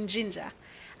 I was in Ginger,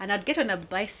 and I'd get on a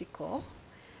bicycle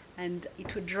and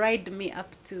it would ride me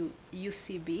up to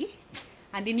UCB.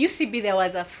 And in UCB there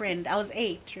was a friend. I was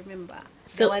 8, remember?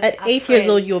 So at 8 years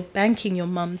old, you're banking your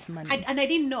mom's money. And I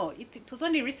didn't know. It was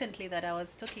only recently that I was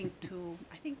talking to,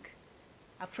 I think,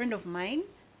 a friend of mine,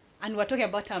 and we're talking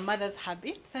about her mother's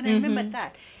habits. And I remember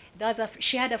that.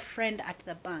 She had a friend at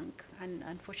the bank, and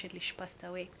unfortunately she passed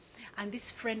away. And this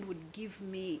friend would give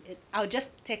me, I'll just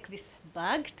take this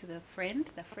bag to the friend.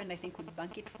 The friend, I think, would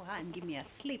bank it for her and give me a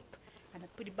slip. And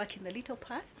I'd put it back in the little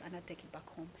purse and I'd take it back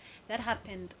home. That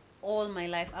happened all my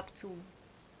life up to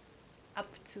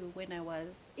when I was,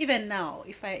 even now,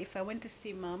 if I went to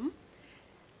see mom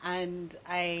and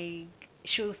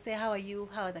she'll say, how are you?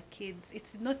 How are the kids?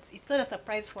 It's not a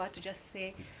surprise for her to just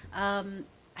say,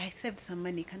 I saved some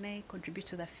money. Can I contribute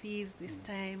to the fees this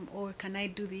time? Or can I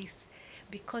do this?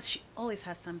 Because she always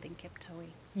has something kept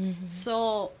away.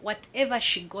 So whatever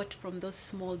she got from those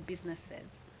small businesses,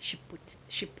 she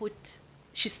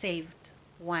saved.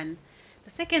 One. The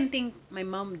second thing my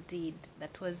mom did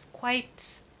that was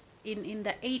quite, in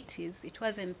the 80s, it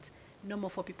wasn't normal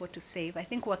for people to save. I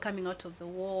think we were coming out of the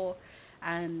war,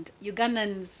 and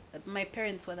Ugandans, my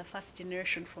parents were the first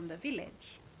generation from the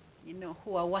village,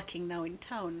 who are working now in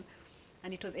town.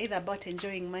 And it was either about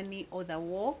enjoying money or the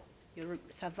war. You're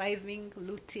surviving,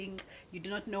 looting. You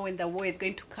do not know when the war is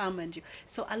going to come.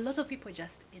 So a lot of people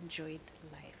just enjoyed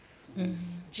life.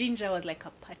 Ginger was like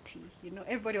a party.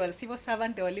 Everybody was a civil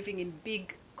servant. They were living in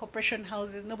big corporation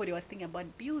houses. Nobody was thinking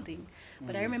about building.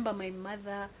 But I remember my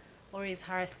mother always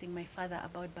harassing my father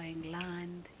about buying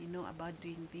land, about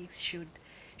doing this. Should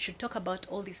talk about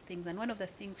all these things. And one of the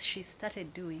things she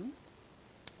started doing,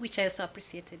 which I also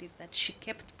appreciated, is that she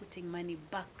kept putting money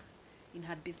back in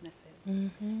her businesses.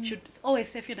 Should always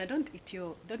say, Fiona, don't eat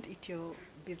your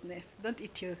business. Don't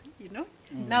eat your,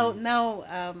 Now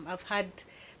I've had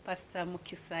Pastor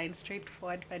Mukisa in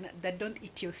straightforward that don't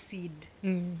eat your seed.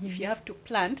 If you have to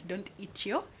plant, don't eat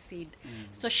your seed.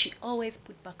 So she always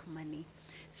put back money.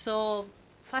 So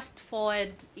fast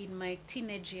forward in my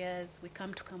teenage years, we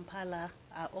come to Kampala.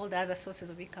 All the other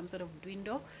sources of income sort of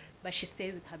dwindle, but she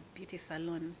stays with her beauty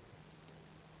salon.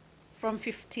 From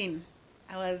 15,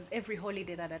 every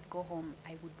holiday that I'd go home,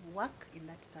 I would work in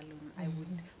that salon. I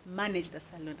would manage the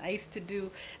salon.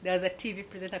 There was a TV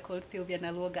presenter called Sylvia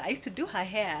Nalwoga. I used to do her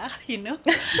hair,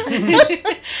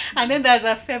 And then there's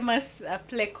a famous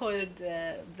play called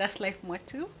That's Life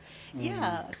Mwatu.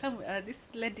 Yeah, this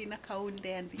lady Nakaunde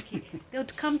and Vicky, they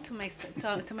would come to my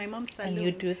mom's salon. And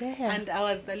you do their hair. And I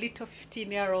was the little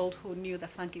 15-year-old who knew the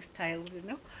funky styles,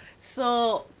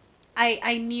 So I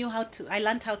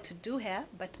learned how to do hair,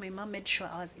 but my mom made sure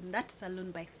I was in that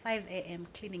salon by 5 a.m.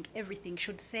 cleaning everything.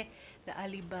 She would say the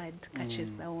early bird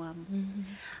catches the worm.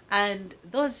 And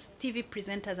those TV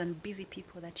presenters and busy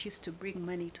people that used to bring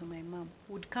money to my mom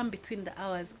would come between the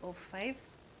hours of 5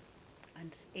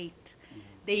 and 8.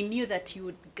 They knew that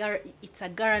it's a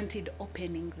guaranteed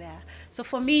opening there. So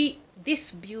for me, this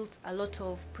built a lot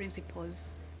of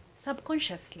principles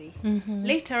subconsciously.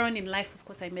 Later on in life, of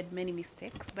course, I made many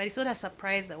mistakes, but it's not a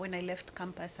surprise that when I left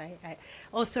campus,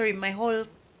 my whole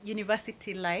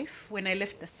university life, when I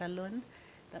left the salon,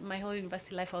 my whole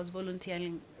university life, I was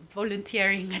volunteering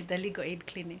at the legal aid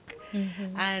clinic.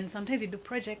 And sometimes you do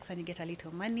projects and you get a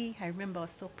little money. I remember I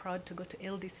was so proud to go to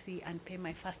LDC and pay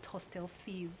my first hostel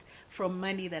fees from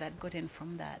money that I'd gotten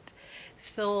from that.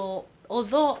 So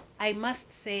although I must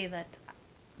say that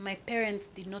my parents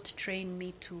did not train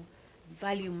me to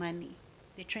value money,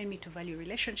 They trained me to value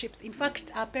relationships. In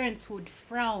fact, our parents would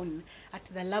frown at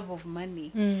the love of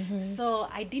money. So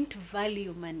I didn't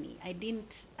value money.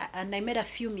 And I made a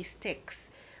few mistakes.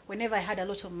 Whenever I had a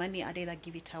lot of money, I'd either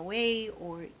give it away,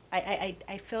 or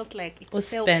I felt like Or it's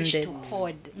selfish spend to it.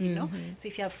 hoard, you know. So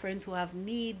if you have friends who have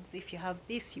needs, if you have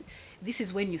this, this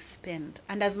is when you spend.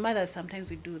 And as mothers,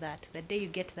 sometimes we do that. The day you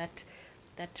get that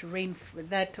what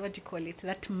do you call it,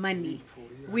 that money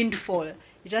windfall,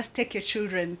 you just take your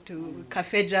children to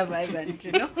Cafe Javas, and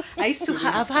you know, I used to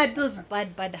I've had those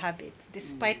bad habits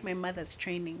despite my mother's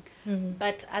training.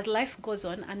 But as life goes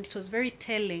on, and it was very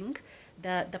telling,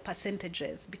 the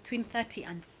percentages between 30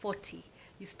 and 40,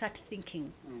 you start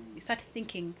thinking,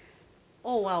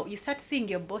 oh wow, you start seeing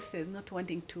your bosses not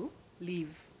wanting to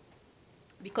leave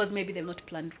because maybe they've not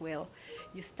planned well.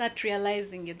 You start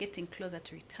realizing you're getting closer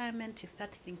to retirement. You start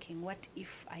thinking, what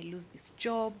if I lose this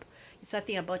job? You start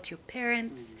thinking about your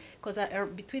parents, because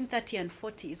between 30 and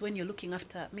 40 is when you're looking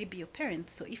after maybe your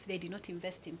parents. So if they did not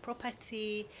invest in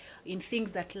property, in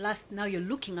things that last, now you're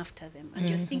looking after them. And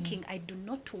you're thinking, I do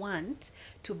not want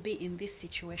to be in this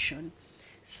situation.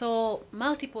 So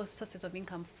multiple sources of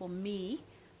income for me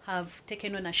have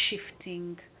taken on a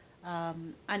shifting,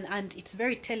 and it's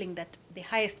very telling that the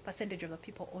highest percentage of the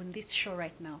people on this show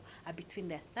right now are between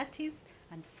their 30s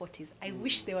and 40s. I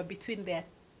wish they were between their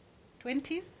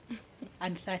 20s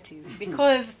and 30s,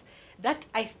 because that,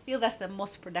 I feel that's the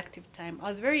most productive time. I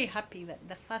was very happy that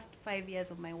the first 5 years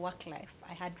of my work life,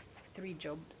 I had 3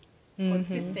 jobs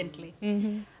consistently.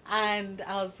 And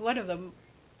I was one of the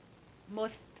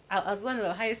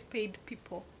highest paid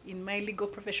people in my legal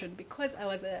profession, because I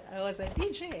was a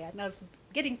DJ, and I was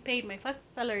getting paid. My first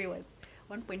salary was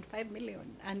 1.5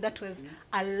 million, and that was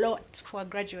a lot for a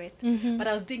graduate. But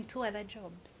I was doing 2 other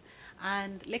jobs,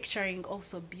 and lecturing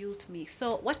also built me.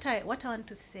 So what I want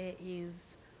to say is,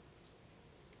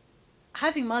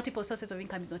 having multiple sources of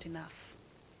income is not enough.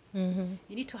 You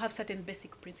need to have certain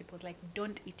basic principles, like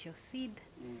don't eat your seed.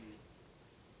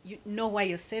 You know why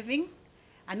you're saving.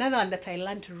 Another one that I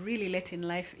learned really late in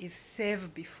life is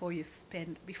save before you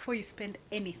spend. Before you spend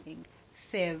anything,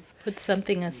 save. Put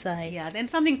something aside. Yeah, then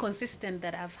something consistent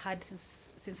that I've had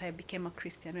since I became a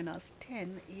Christian when I was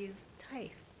 10 is tithe.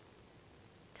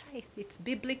 Tithe, it's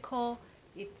biblical.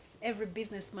 It's, every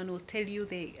businessman will tell you,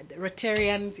 the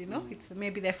Rotarians, you know, it's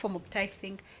maybe their form of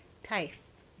tithing. Tithe,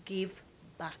 give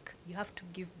back. You have to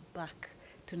give back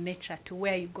to nature, to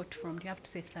where you got from. You have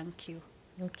to say thank you.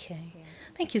 Okay. Yeah.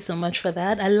 Thank you so much for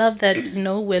that. I love that, you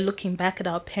know, we're looking back at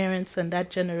our parents and that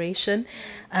generation,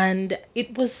 and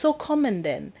it was so common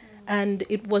then. And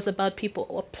it was about people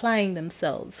applying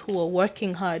themselves, who were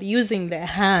working hard, using their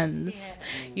hands,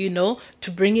 you know, to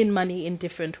bring in money in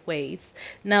different ways.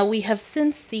 Now, we have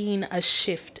since seen a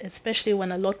shift, especially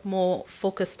when a lot more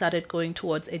focus started going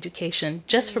towards education.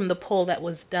 Just from the poll that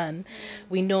was done,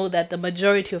 we know that the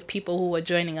majority of people who are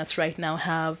joining us right now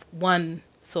have one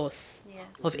source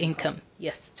of income.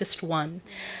 Yes, just one.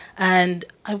 And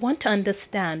I want to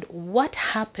understand what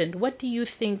happened. What do you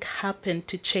think happened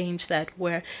to change that,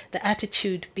 where the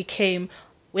attitude became,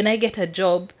 when I get a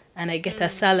job and I get a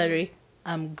salary,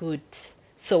 I'm good.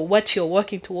 So what you're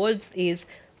working towards is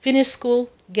finish school,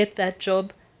 get that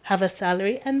job, have a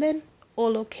salary, and then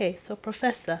all okay. So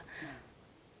Professor,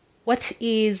 what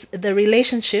is the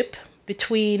relationship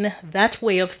between that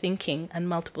way of thinking and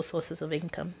multiple sources of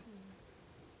income?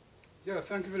 Yeah,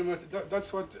 thank you very much.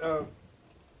 That's what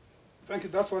thank you.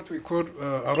 That's what we call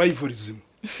arrivalism.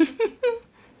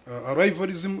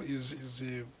 Arrivalism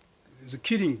is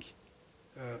killing.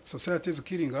 Society is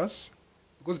killing us,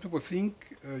 because people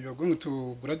think you're going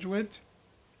to graduate,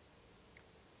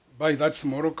 buy that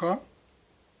small car,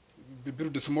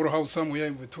 build a small house somewhere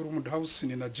in a two-room house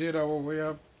in Nigeria or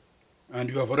where, and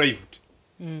you have arrived.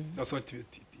 That's what it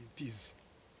is.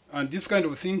 And this kind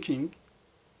of thinking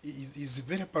is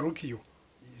very parochial,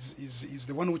 is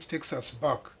the one which takes us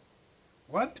back.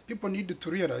 What people need to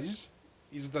realize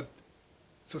is that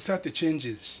society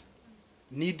changes,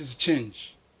 needs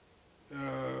change.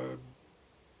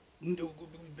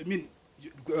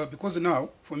 Because now,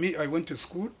 for me, I went to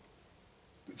school,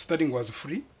 studying was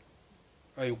free.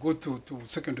 I go to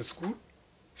secondary school,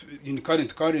 in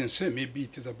current currency, maybe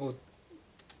it is about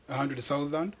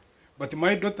 100,000. But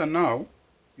my daughter now,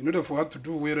 in order for her to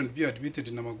do well and be admitted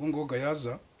in Namagungo,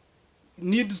 Gayaza,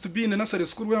 needs to be in a nursery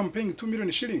school where I'm paying 2 million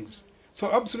shillings.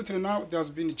 So absolutely now there has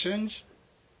been a change.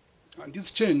 And this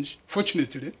change,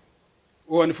 fortunately,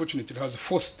 or unfortunately, has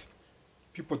forced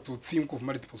people to think of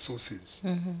multiple sources,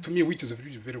 to me, which is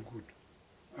really very good.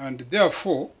 And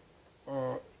therefore,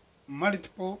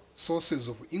 multiple sources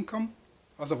of income,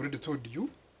 as I've already told you,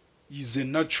 is a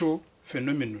natural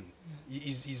phenomenon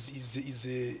is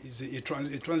a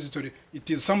transitory. It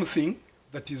is something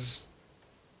that is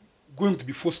going to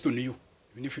be forced on you,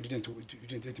 even if you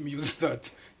didn't let me use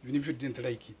that, even if you didn't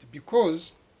like it.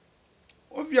 Because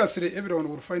obviously everyone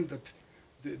will find that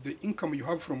the income you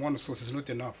have from one source is not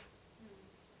enough.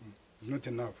 It's not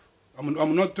enough.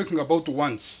 I'm not talking about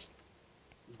wants,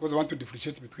 because I want to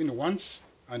differentiate between wants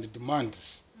and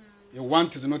demands. A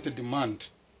want is not a demand.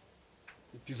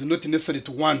 It is not necessary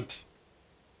to want,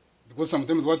 because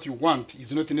sometimes what you want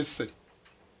is not necessary.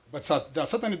 But there are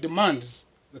certain demands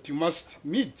that you must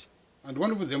meet, and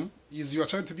one of them is your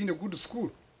child to be in a good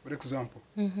school, for example.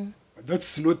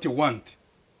 That's not a want.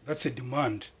 That's a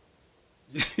demand.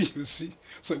 You see?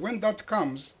 So when that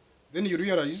comes, then you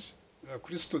realize,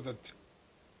 Crystal, that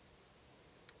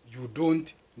you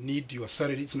don't need your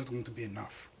salary. It's not going to be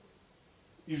enough.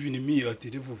 Even me at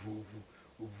the level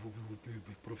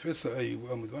of professor, I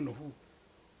am the one who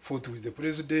fought with the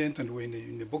president and were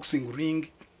in a boxing ring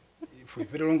for a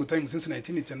very long time, since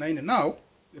 1989. And now,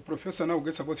 the professor now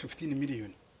gets about 15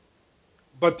 million.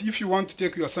 But if you want to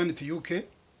take your son to UK,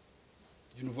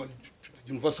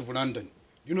 University of London,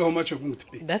 you know how much you're going to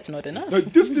pay. That's not enough.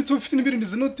 This 15 million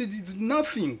is it's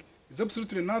nothing. It's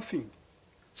absolutely nothing.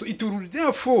 So it will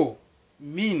therefore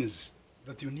means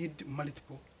that you need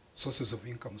multiple sources of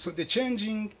income. So the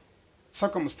changing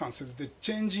circumstances, the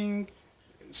changing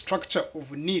structure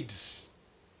of needs,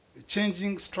 the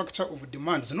changing structure of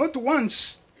demands, not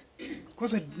wants,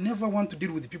 because I never want to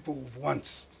deal with people with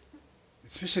wants,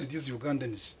 especially these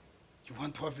Ugandans. You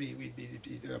want to have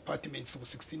a apartments of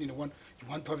 16 in one. You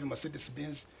want to have a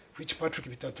Mercedes-Benz, which Patrick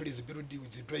Vitatori is building,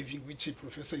 is driving, which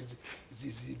professor is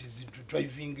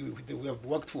driving. We have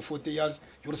worked for 40 years.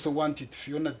 You also want it,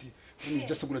 Fiona, when you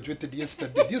just graduated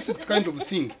yesterday. This is kind of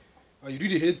thing. I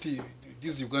really hate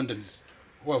these Ugandans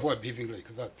who are behaving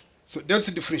like that. So let's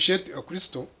differentiate,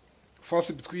 Crystal,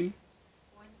 first between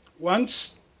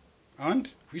wants and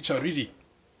which are really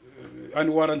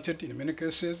unwarranted in many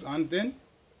cases, and then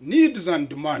needs and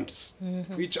demands,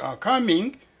 which are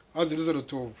coming as a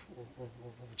result of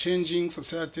changing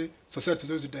society. Society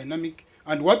is always dynamic.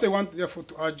 And what I want, therefore,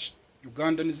 to urge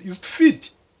Ugandans is to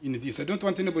fit in this. I don't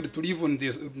want anybody to live on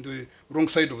the wrong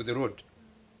side of the road.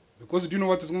 Because do you know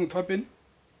what is going to happen?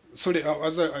 Sorry,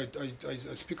 as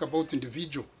I speak about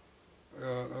individual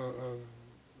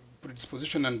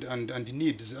predisposition and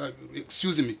needs,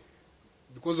 excuse me,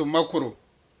 because of macro,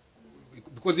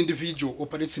 because individual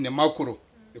operates in a macro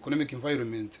economic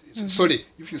environment. Sorry,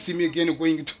 if you see me again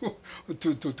going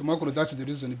to macro, that's the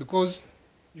reason. Because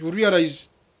you realize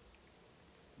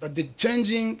that the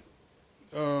changing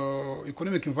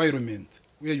economic environment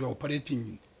where you are operating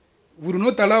in will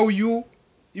not allow you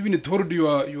even to hold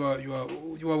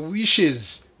your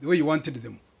wishes the way you wanted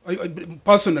them.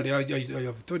 Personally, I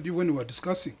have told you when we were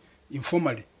discussing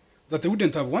informally that I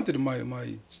wouldn't have wanted my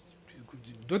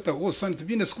daughter or son to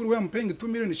be in a school where I'm paying 2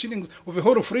 million shillings of a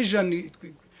whole Frisian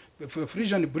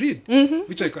breed,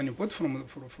 which I can import from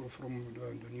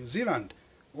New Zealand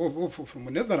or from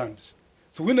the Netherlands.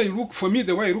 So when I look, for me,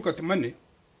 the way I look at money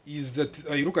is that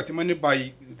I look at money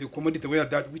by the commodity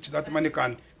which that money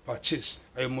can purchase.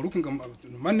 I am looking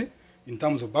at money in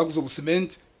terms of bags of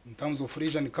cement, in terms of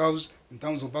Frisian cows, in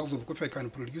terms of bags of coffee I can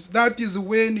produce. That is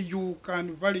when you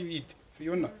can value it,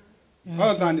 Fiona.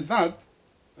 Other than that,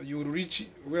 you will reach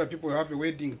where people have a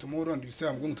wedding tomorrow and you say,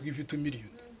 I'm going to give you 2 million.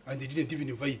 And they didn't even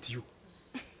invite you.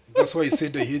 That's why I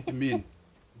said I hate men.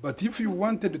 But if you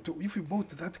wanted to, if you bought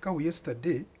that cow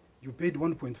yesterday, you paid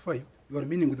 1.5, you are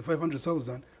meaning with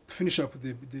 500,000 to finish up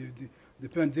the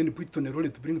pay and then put it on a roller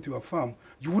to bring it to your farm.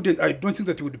 You wouldn't, I don't think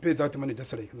that you would pay that money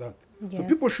just like that. Yes. So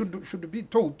people should be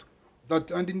taught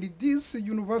that, and in these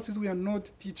universities we are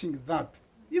not teaching that.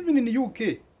 Even in the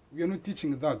UK, we are not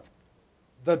teaching that.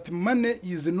 That money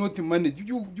is not money.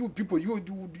 You people, you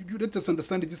let us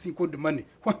understand this thing called money.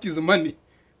 What is money?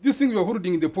 This thing you are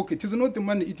holding in the pocket is not the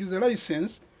money. It is a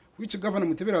license which Governor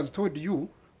Mutebera has told you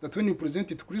that when you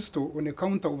present it to Crystal on a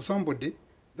counter of somebody,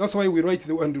 that's why we write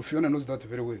the word, and Fiona knows that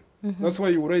very well. That's why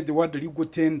you write the word legal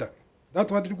tender. That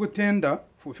word legal tender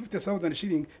for 50,000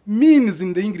 shillings means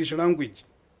in the English language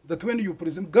that when you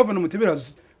present, Governor Mutebera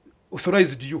has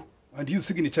authorized you, and his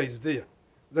signature is there,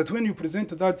 that when you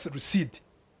present that receipt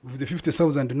with the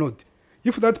 50,000 note,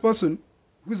 if that person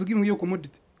who is giving you a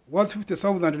commodity was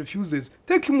 50,000 and refuses,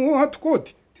 take him to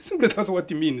court. Simply that's what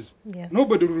it means. Yes.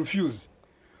 Nobody will refuse.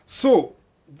 So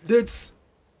let's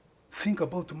think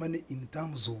about money in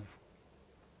terms of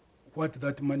what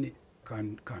that money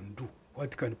can do, what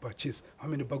it can purchase, how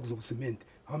many bags of cement,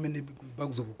 how many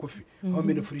bags of coffee, how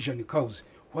many Frisian cows.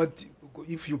 What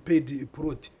if you paid a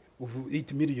plot of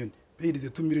 8 million, paid the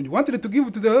 2 million. You wanted to give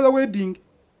it to the other wedding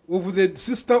of the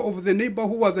sister of the neighbor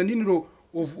who was an in-law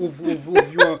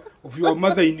of your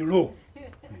mother-in-law.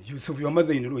 Of your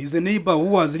mother-in-law. He's a neighbor who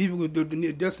was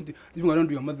just living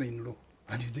around your mother-in-law.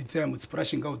 And you did say, I'm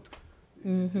splashing out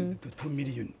the 2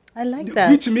 million. I like that.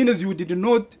 Which means you did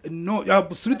not know,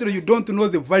 absolutely you don't know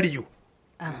the value.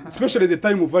 Especially the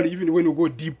time of value, even when you go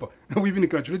deeper. We even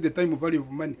calculate the time of value of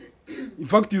money. In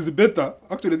fact, it's better,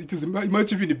 actually it is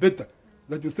much even better,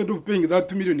 that instead of paying that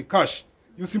 2 million in cash,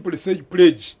 you simply say you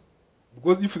pledge.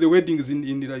 Because if the wedding is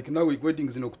in like now, wedding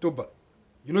is in October,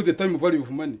 you know the time of value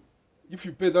of money. If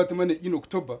you pay that money in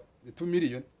October, the 2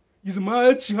 million, is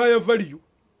much higher value.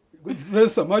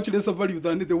 It's much lesser value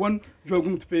than the one you are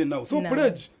going to pay now. So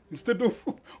pledge instead of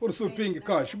also paying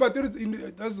cash. But there is,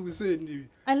 as we say,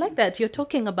 I like that. You're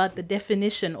talking about the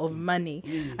definition of money.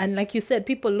 And like you said,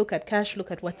 people look at cash,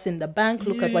 look at what's in the bank,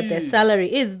 look at what their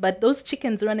salary is. But those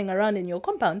chickens running around in your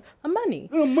compound are money.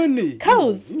 Money.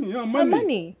 Cows are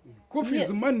money. Coffee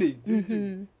is money.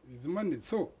 It's money.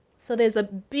 So there's a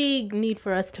big need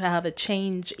for us to have a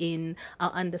change in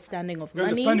our understanding of money.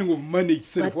 Understanding of money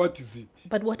itself, what is it?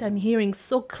 But what I'm hearing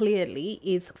so clearly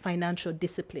is financial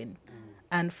discipline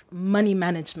and money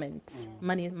management.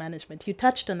 Money management. You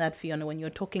touched on that, Fiona, when you're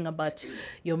talking about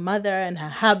your mother and her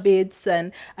habits.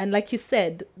 And like you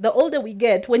said, the older we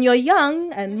get, when you're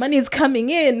young and money is coming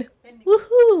in,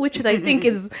 woohoo, which I think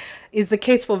is the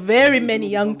case for very many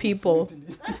young people.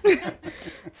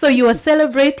 So you are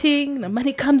celebrating, the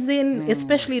money comes in,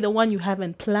 especially the one you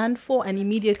haven't planned for, and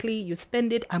immediately you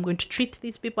spend it. I'm going to treat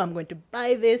these people, I'm going to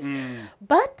buy this.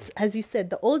 But as you said,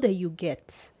 the older you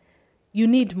get, you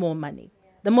need more money.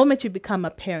 The moment you become a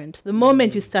parent, the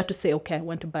moment you start to say, okay, I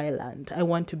want to buy land, I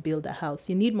want to build a house,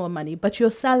 you need more money, but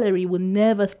your salary will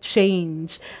never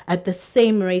change at the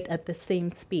same rate, at the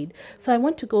same speed. So I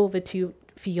want to go over to you,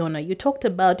 Fiona. You talked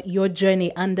about your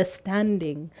journey,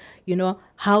 understanding,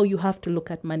 how you have to look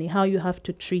at money, how you have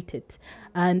to treat it,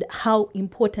 and how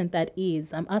important that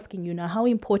is. I'm asking you now how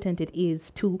important it is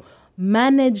to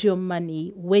manage your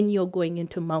money when you're going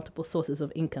into multiple sources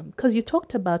of income. Because you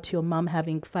talked about your mom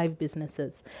having 5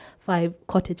 businesses, 5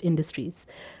 cottage industries.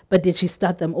 But did she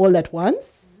start them all at once?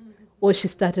 Or she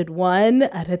started one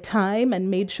at a time and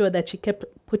made sure that she kept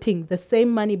putting the same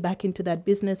money back into that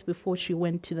business before she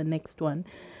went to the next one?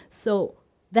 So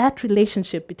that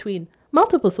relationship between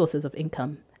multiple sources of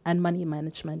income and money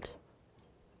management.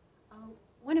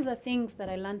 One of the things that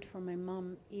I learned from my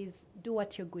mom is do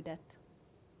what you're good at.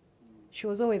 She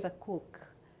was always a cook.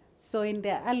 So in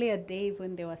the earlier days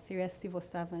when they were serious civil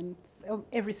servants,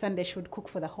 every Sunday she would cook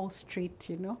for the whole street,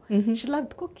 She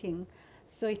loved cooking.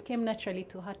 So it came naturally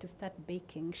to her to start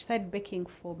baking. She started baking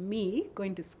for me,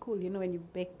 going to school, when you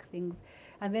bake things.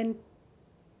 And then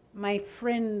my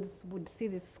friends would see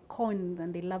these scones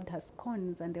and they loved her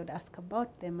scones and they would ask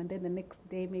about them. And then the next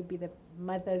day, maybe the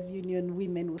Mothers Union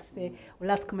women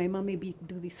will ask my mom, maybe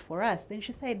do this for us. Then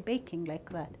she started baking like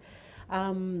that.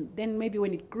 Then maybe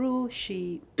when it grew,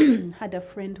 she had a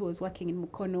friend who was working in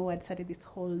Mukono who had started this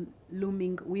whole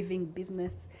looming, weaving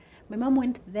business. My mom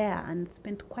went there and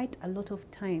spent quite a lot of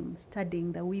time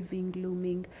studying the weaving,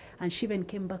 looming, and she even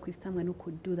came back with someone who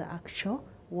could do the actual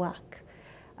work.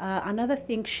 Another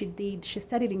thing she did, she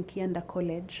studied in Kianda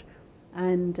College,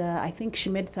 and I think she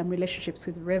made some relationships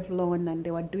with Revlon, and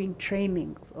they were doing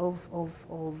trainings of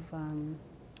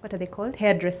what are they called?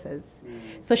 Hairdressers.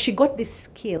 So she got this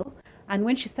skill. And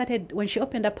when she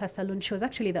opened up her salon, she was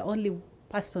actually the only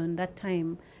person that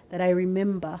time that I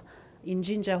remember in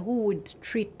Ginger who would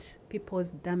treat people's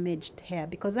damaged hair.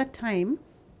 Because that time,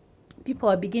 people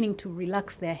are beginning to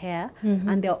relax their hair,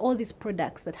 and there are all these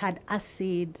products that had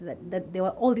acid, that there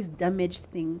were all these damaged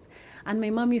things. And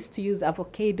my mom used to use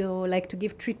avocado, like to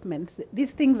give treatments.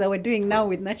 These things that we're doing now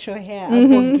with natural hair,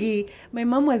 avogi, my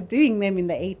mom was doing them in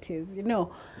the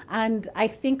 80s, And I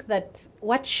think that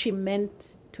what she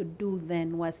meant to do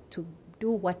then was to do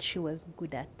what she was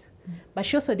good at. But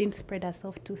she also didn't spread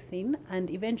herself too thin. And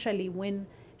eventually when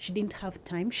she didn't have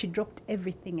time, she dropped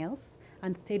everything else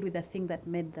and stayed with the thing that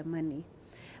made the money.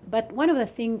 But one of the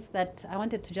things that I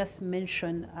wanted to just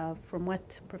mention from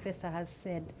what Professor has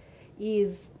said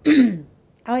is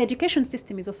our education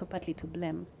system is also partly to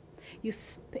blame.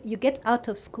 You get out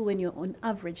of school when you're on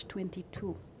average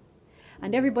 22.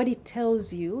 And everybody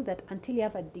tells you that until you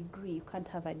have a degree, you can't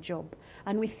have a job.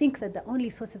 And we think that the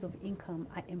only sources of income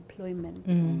are employment.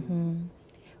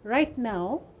 Right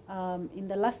now, in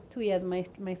the last 2 years,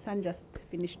 my son just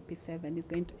finished P7, he's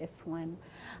going to S1.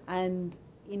 And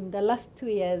in the last 2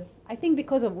 years, I think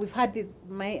because of, we've had this,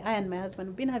 I and my husband,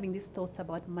 we've been having these thoughts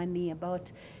about money,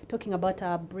 about talking about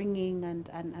our bringing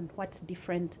and what's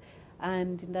different.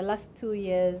 And in the last 2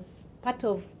 years, part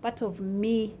of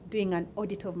me doing an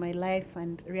audit of my life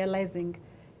and realizing,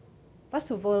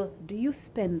 first of all, do you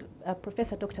spend, a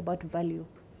professor talked about value.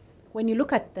 When you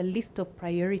look at the list of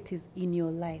priorities in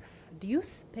your life, do you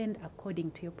spend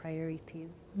according to your priorities?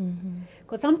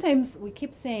 Because sometimes we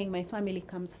keep saying my family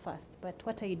comes first, but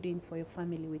what are you doing for your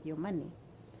family with your money?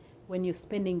 When you're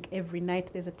spending every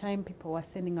night, there's a time people were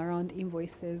sending around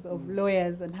invoices of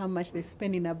lawyers and how much they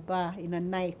spend in a bar in a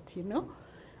night, you know?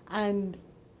 And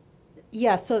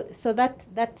yeah, so that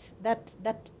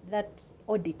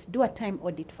audit, do a time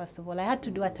audit first of all. I had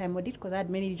to do a time audit because I had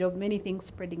many jobs, many things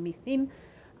spreading me thin.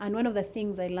 And one of the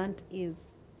things I learned is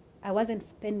I wasn't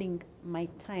spending my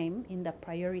time in the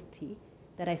priority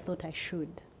that I thought I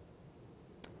should.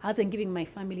 I wasn't giving my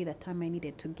family the time I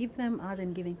needed to give them. I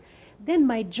wasn't giving. Then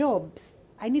my jobs,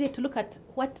 I needed to look at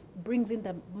what brings in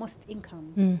the most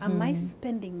income. Am I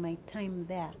spending my time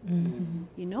there?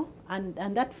 You know, and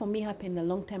that for me happened a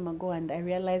long time ago. And I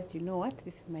realized, you know what,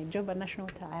 this is my job at National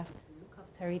Water. I have to look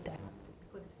after it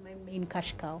because it's my main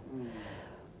cash cow.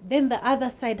 Then the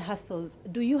other side hustles.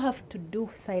 Do you have to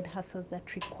do side hustles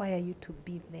that require you to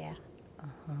be there?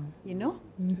 You know,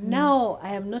 now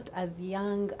I am not as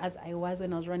young as I was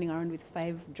when I was running around with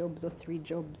 5 jobs or 3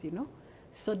 jobs, you know.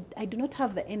 So I do not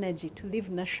have the energy to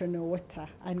leave National Water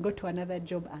and go to another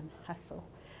job and hustle.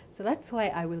 So that's why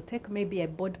I will take maybe a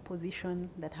board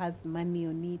position that has money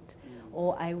on it,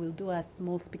 or I will do a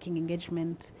small speaking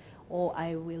engagement, or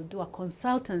I will do a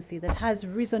consultancy that has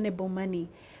reasonable money,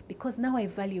 because now I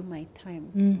value my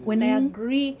time. When I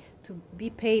agree to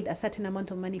be paid a certain amount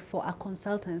of money for a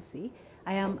consultancy,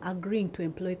 I am agreeing to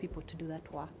employ people to do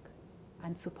that work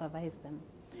and supervise them.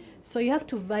 So you have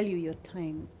to value your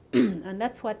time. And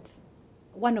that's what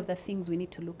one of the things we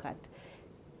need to look at.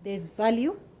 There's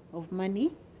value of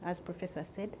money, as Professor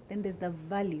said, then there's the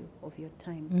value of your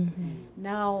time.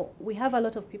 Now, we have a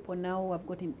lot of people now who have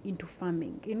gotten into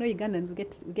farming. You know, Ugandans,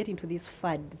 we get into these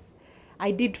fads. I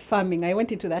did farming. I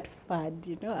went into that fad,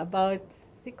 you know, about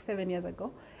 6-7 years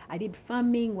ago. I did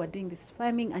farming, we're doing this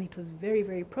farming, and it was very,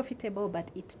 very profitable, but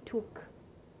it took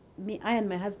me, I and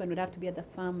my husband would have to be at the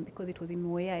farm because it was in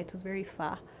Moya, it was very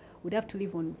far. We'd have to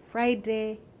leave on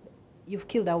Friday, you've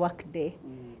killed a work day.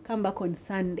 Come back on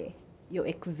Sunday, you're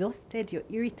exhausted, you're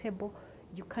irritable,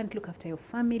 you can't look after your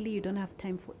family, you don't have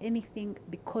time for anything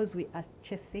because we are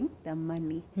chasing the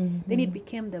money. Then it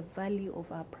became the value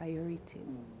of our priorities.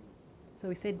 So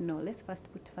we said, no, let's first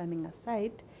put farming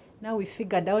aside. Now we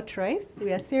figured out rice.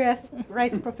 We are serious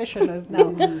rice professionals now.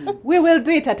 We will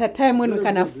do it at a time when we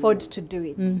can afford to do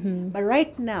it. But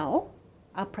right now,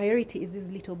 our priority is these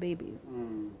little babies.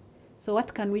 So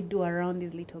what can we do around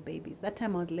these little babies? That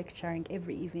time I was lecturing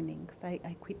every evening. So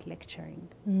I quit lecturing.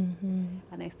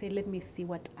 And I said, let me see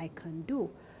what I can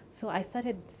do. So I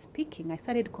started speaking. I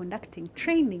started conducting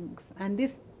trainings. And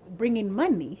this bringing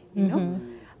money, you know.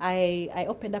 I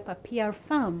opened up a PR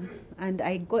firm, and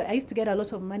I used to get a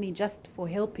lot of money just for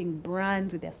helping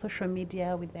brands with their social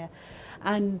media,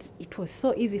 and it was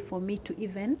so easy for me to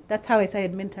that's how I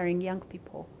started mentoring young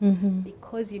people,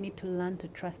 because you need to learn to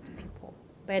trust people.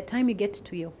 By the time you get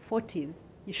to your 40s,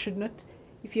 you should not,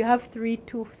 if you have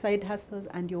 2 side hustles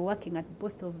and you're working at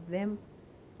both of them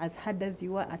as hard as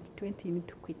you were at 20, you need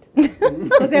to quit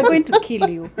because they're going to kill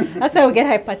you. That's why we get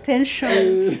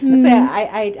hypertension. So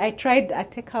I tried a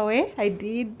takeaway, I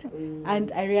did,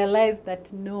 and I realized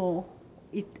that no,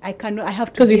 I cannot. I have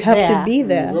to. Because you have there. to be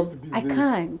there. I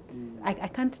can't. I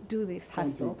can't do this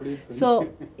hustle.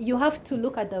 So you have to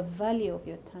look at the value of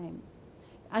your time,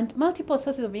 and multiple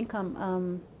sources of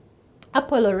income.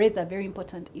 Apollo raised a very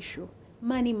important issue: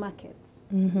 money markets.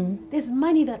 There's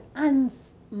money that earns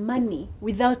money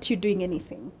without you doing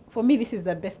anything. For me, this is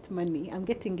the best money. I'm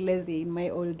getting lazy in my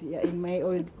old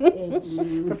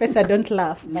age. Professor, don't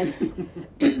laugh. But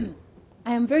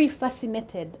I am very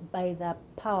fascinated by the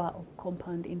power of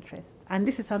compound interest. And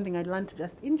this is something I learned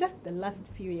in just the last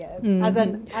few years. As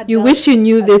an adult, you wish you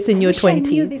knew this in your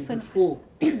 20s.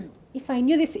 If I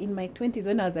knew this in my 20s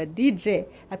when I was a DJ,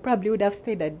 I probably would have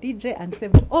stayed a DJ and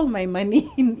saved all my money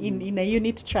in a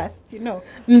unit trust, you know.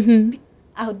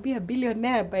 I would be a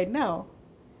billionaire by now,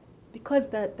 because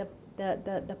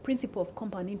the principle of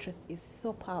compound interest is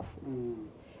so powerful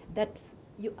that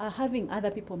you are having other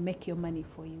people make your money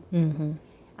for you.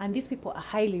 And these people are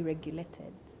highly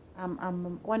regulated.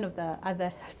 One of the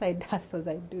other side hustles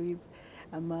I do is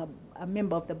I'm a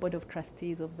member of the board of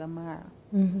trustees of Zamara.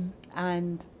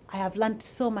 And I have learned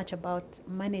so much about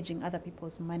managing other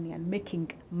people's money and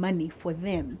making money for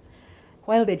them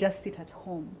while they just sit at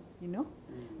home. you know,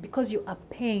 because you are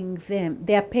paying them,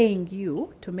 they are paying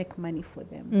you to make money for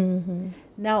them. Mm-hmm.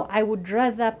 Now, I would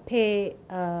rather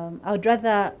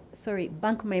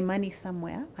bank my money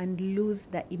somewhere and lose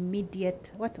the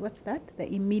immediate, what's that? The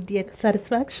immediate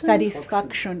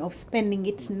satisfaction of spending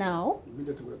it now.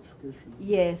 Immediate gratification.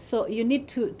 Yes, so you need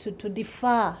to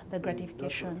defer the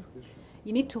gratification.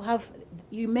 You need to have,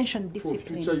 you mentioned For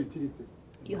discipline. future utility.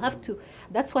 You have to,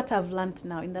 that's what I've learned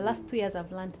now. In the last 2 years,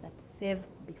 I've learned that save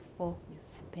before you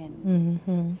spend.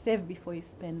 Mm-hmm. Save before you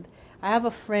spend. I have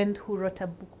a friend who wrote a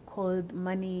book called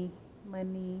Money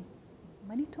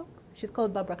Talks. She's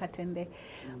called Barbara Katende.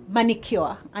 Money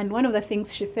Cure. And one of the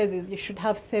things she says is you should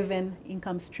have 7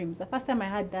 income streams. The first time I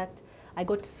heard that, I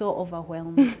got so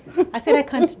overwhelmed. I said, I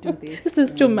can't do this. This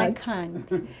is too much. I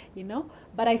can't, you know.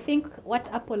 But I think what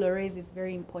Apollo raised is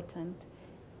very important.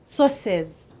 Sources.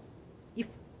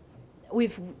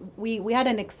 If we had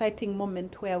an exciting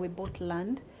moment where we bought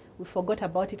land. We forgot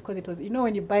about it because it was, you know,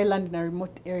 when you buy land in a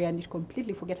remote area and you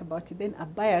completely forget about it, then a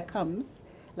buyer comes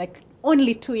like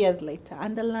only 2 years later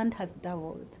and the land has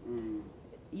doubled.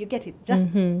 You get it?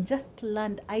 Just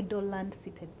land, idle land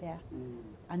seated there.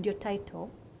 And your title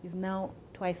is now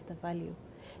twice the value.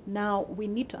 Now we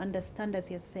need to understand, as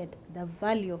you said, the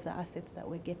value of the assets that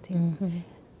we're getting.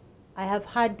 I have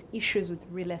had issues with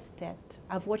real estate.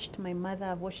 I've watched my mother,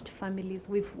 I've watched families.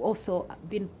 We've also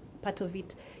been part of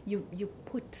it. You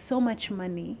put so much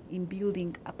money in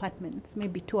building apartments,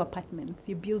 maybe 2 apartments.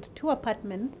 You build 2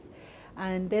 apartments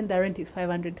and then the rent is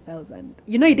 500,000.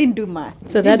 You know, you didn't do math.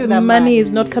 So that money is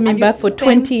not coming back for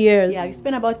 20 years. Yeah, you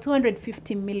spend about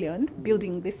 250 million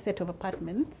building this set of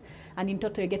apartments, and in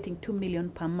total you're getting 2 million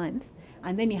per month,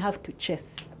 and then you have to chase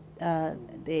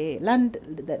the land,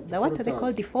 the what are they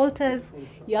called, defaulters.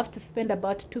 You have to spend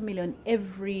about 2 million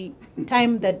every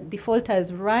time that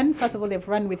defaulters run. First of all, they've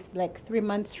run with like 3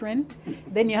 months rent.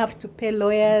 Then you have to pay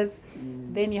lawyers.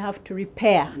 Then you have to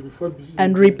repair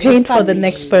and repaint for the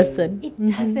next person. It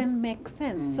doesn't make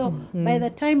sense. So by the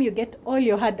time you get all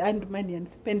your hard-earned money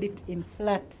and spend it in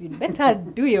flats, you better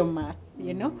do your math,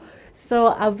 you know. So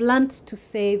I've learned to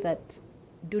say that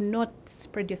do not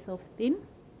spread yourself thin.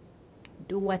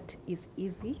 Do what is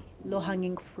easy,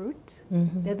 low-hanging fruit.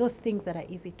 There are those things that are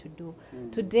easy to do.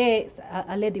 Today,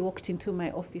 a lady walked into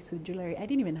my office with jewelry. I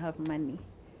didn't even have money.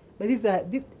 But these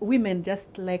women just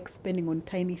like spending on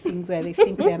tiny things where they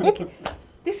think they are making.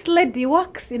 This lady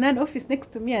works in an office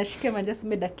next to me, and she came and just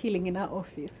made a killing in her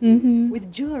office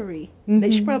with jewelry.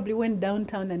 That she probably went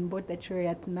downtown and bought the jewelry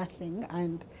at nothing,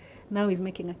 and now is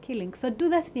making a killing. So do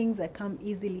the things that come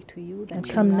easily to you, that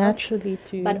you come love, naturally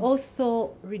to you. but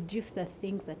also reduce the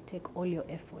things that take all your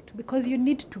effort, because you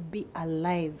need to be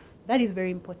alive. That is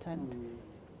very important.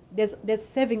 There's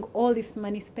saving all this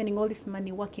money, spending all this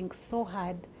money, working so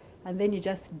hard, and then you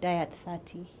just die at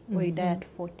 30 or you die at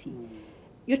 40.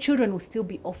 Your children will still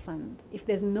be orphans if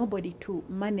there's nobody to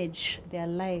manage their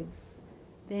lives,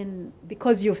 then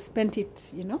because you've spent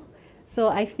it, you know. So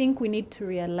I think we need to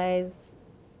realize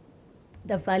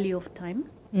the value of time,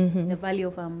 the value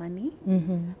of our money,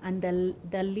 and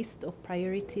the list of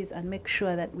priorities, and make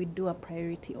sure that we do a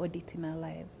priority audit in our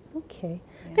lives. Okay.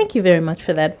 Yeah. Thank you very much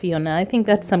for that, Fiona. I think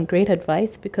that's some great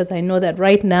advice, because I know that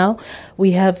right now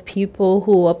we have people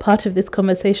who are part of this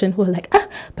conversation who are like,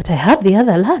 but I have the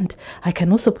other land. I can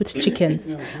also put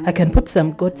chickens. I can put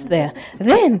some goats there.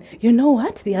 Then, you know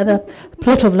what? The other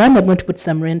plot of land, I'm going to put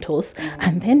some rentals.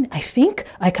 And then I think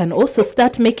I can also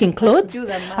start making clothes.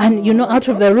 And, you know, out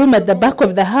of the room at the back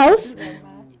of the house.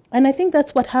 And I think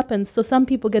that's what happens. So some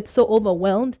people get so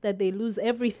overwhelmed that they lose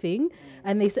everything,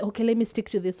 and they say, okay, let me stick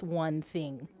to this one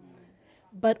thing.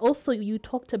 But also you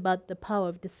talked about the power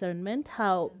of discernment,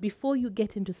 how before you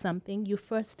get into something, you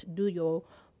first do your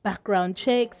background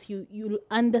checks, you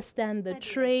understand the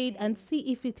trade and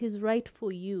see if it is right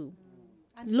for you.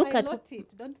 And look at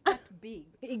it, don't start big.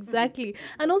 Exactly.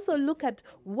 And also look at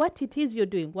what it is you're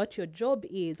doing, what your job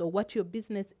is or what your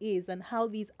business is, and how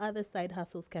these other side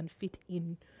hustles can fit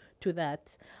in to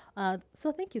that.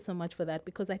 So thank you so much for that,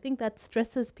 because I think that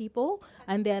stresses people,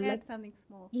 and they're like something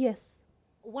small. Yes.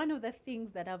 One of the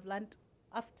things that I've learned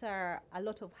after a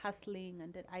lot of hustling,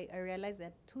 and that I realized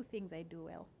that 2 things I do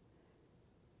well.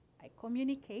 I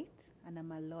communicate, and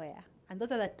I'm a lawyer. And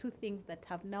those are the 2 things that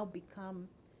have now become,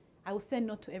 I will say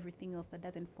no to everything else that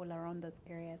doesn't fall around those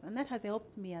areas. And that has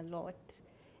helped me a lot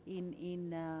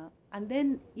and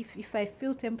then if I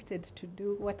feel tempted to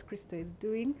do what Crystal is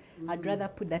doing, I'd rather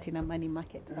put that in a money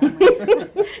market somewhere,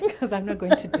 because I'm not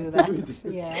going to do that.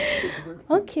 Yeah.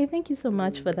 Okay, thank you so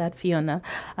much for that, Fiona.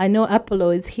 I know Apollo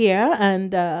is here,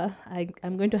 and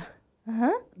I'm going to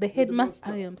the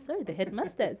headmaster. I am sorry, the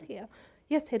headmaster is here.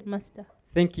 Yes, Headmaster.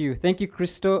 Thank you. Thank you,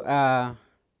 Crystal.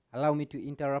 Allow me to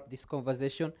interrupt this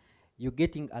conversation. You're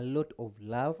getting a lot of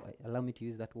love. Allow me to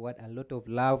use that word, a lot of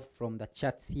love from the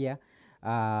chats here.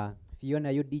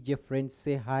 Fiona, your DJ friends,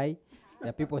 say hi. There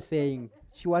are people saying,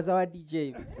 she was our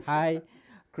DJ. Hi.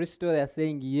 Crystal, they're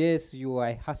saying, yes, you are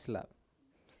a hustler.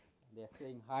 They're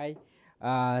saying hi.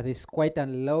 There's quite a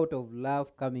lot of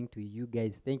love coming to you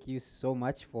guys. Thank you so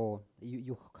much for,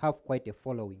 you have quite a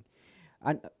following.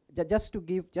 And just to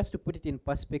put it in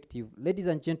perspective, ladies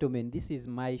and gentlemen, this is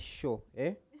my show.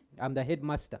 I'm the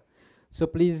headmaster. So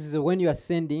please, when you are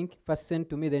sending, first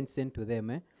send to me, then send to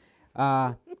them.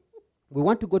 We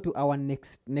want to go to our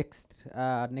next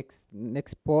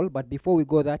poll, but before we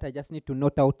go that, I just need to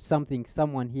note out something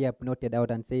someone here noted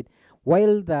out and said,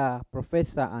 while the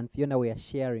professor and Fiona were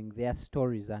sharing their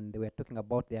stories and they were talking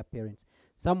about their parents,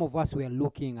 some of us were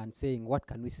looking and saying, what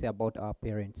can we say about our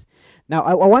parents? Now,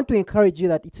 I want to encourage you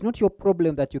that it's not your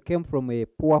problem that you came from a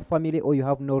poor family or you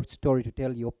have no story to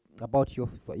tell about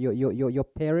your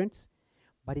parents,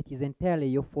 but it is entirely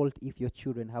your fault if your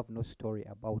children have no story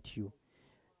about you.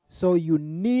 So you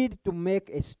need to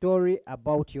make a story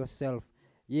about yourself.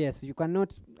 Yes, you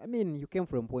cannot, I mean, you came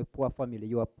from a poor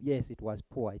family. Yes, it was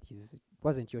poor. It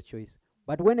wasn't your choice.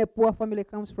 But when a poor family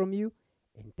comes from you,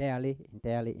 entirely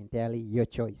your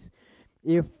choice.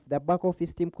 If the back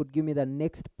office team could give me the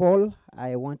next poll,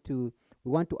 we want to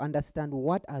understand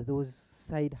what are those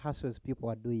side hustles people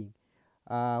are doing.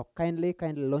 Kindly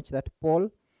launch that poll.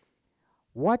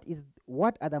 What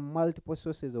are the multiple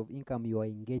sources of income you are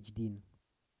engaged in?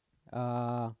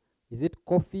 Is it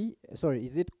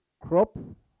is it crop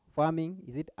farming?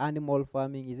 Is it animal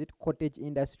farming? Is it cottage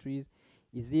industries?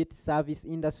 Is it service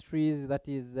industries? That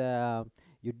is,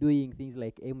 you're doing things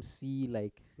like MC,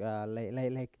 like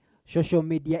social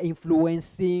media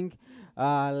influencing,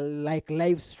 like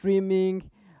live streaming.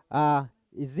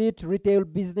 Is it retail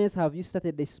business? Have you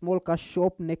started a small cash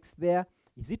shop next there?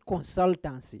 Is it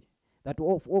consultancy? That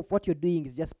of what you're doing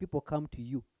is just people come to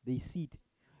you, they see it,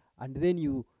 and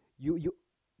then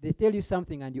they tell you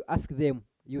something and you ask them,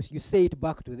 you say it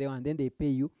back to them, and then they pay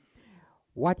you.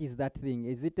 What is that thing?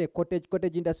 Is it a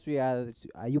cottage industry? Are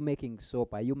you making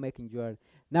soap? Are you making jewelry?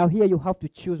 Now here you have to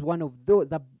choose one of those,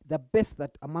 the best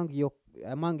that among your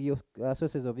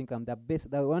sources of income, the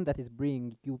one that is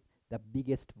bringing you the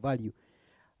biggest value.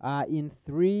 In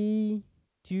 3,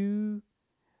 2,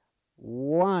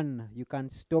 1, you can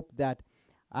stop that.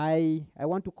 I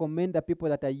want to commend the people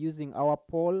that are using our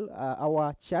poll,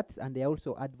 our chats, and they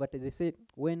also advertise. They say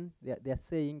when they're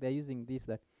saying they're using this,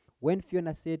 that when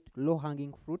Fiona said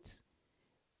low-hanging fruits,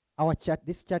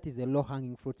 this chat is a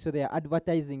low-hanging fruit. So they are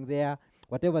advertising there,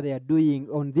 whatever they are doing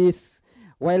on this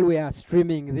while we are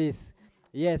streaming this.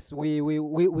 Yes, we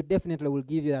definitely will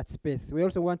give you that space. We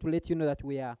also want to let you know that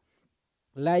we are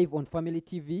live on Family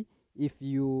TV. If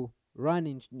you run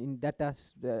in data,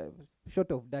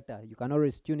 short of data, you can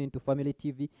always tune into Family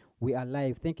TV. We are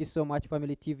live. Thank you so much,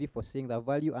 Family TV, for seeing the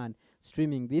value and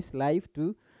streaming this live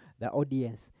to the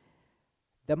audience.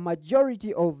 The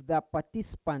majority of the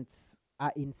participants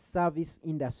are in service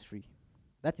industry.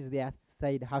 That is their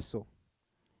side hustle.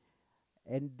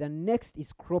 And the next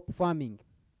is crop farming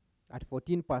at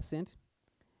 14%.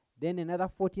 Then another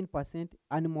 14%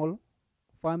 animal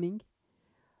farming.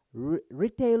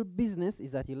 Retail business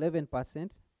is at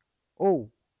 11%.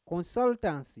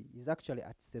 Consultancy is actually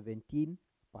at 17%.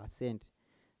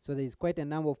 So there is quite a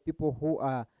number of people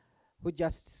who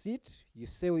just sit, you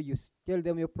tell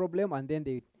them your problem, and then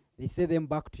they say them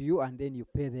back to you, and then you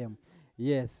pay them.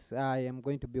 Yes, I am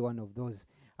going to be one of those.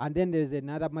 And then there's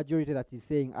another majority that is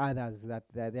saying others that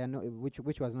they are not,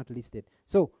 which was not listed.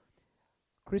 So,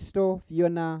 Crystal,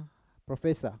 Fiona,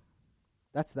 Professor,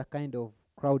 that's the kind of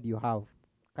crowd you have.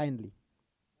 Kindly.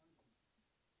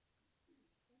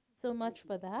 So much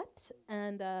for that,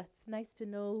 and it's nice to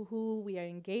know who we are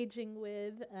engaging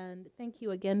with, and thank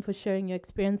you again for sharing your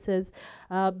experiences.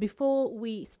 Before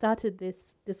we started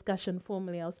this discussion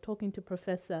formally, I was talking to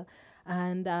Professor,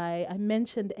 and I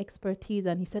mentioned expertise,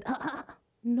 and he said,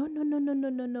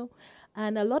 no.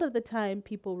 And a lot of the time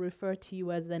people refer to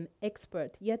you as an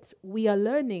expert, yet we are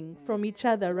learning from each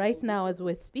other right now as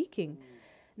we're speaking.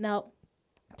 Now,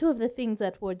 two of the things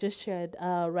that were just shared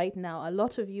right now, a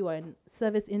lot of you are in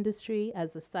service industry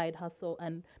as a side hustle,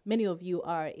 and many of you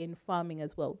are in farming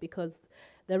as well, because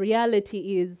the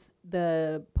reality is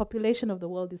the population of the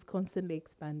world is constantly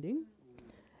expanding.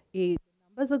 The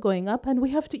numbers are going up, and we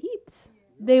have to eat.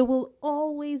 There will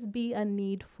always be a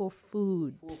need for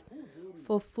food.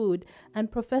 And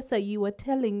Professor, you were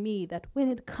telling me that when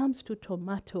it comes to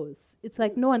tomatoes, it's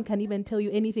like no one can even tell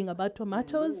you anything about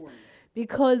tomatoes,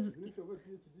 because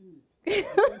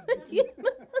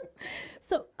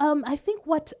So I think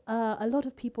what a lot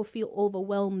of people feel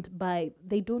overwhelmed by,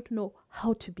 they don't know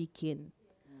how to begin.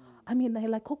 I mean, they're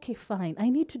like, okay, fine, I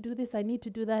need to do this, I need to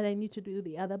do that, I need to do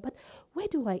the other, but where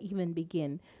do I even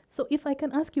begin? So if I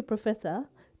can ask you, Professor,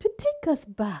 to take us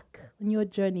back on your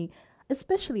journey,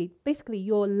 especially basically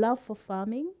your love for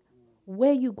farming,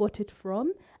 where you got it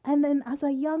from, and then as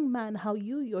a young man, how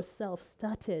you yourself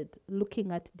started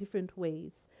looking at different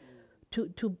ways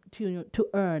to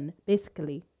earn,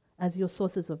 basically, as your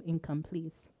sources of income,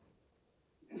 please.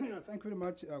 Thank you very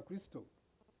much, Crystal.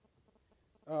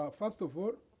 First of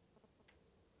all,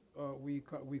 we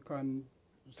can,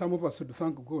 some of us should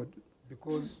thank God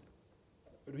because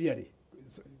really,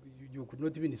 you could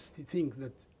not even think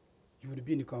that you would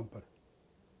be in Kampala,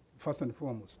 first and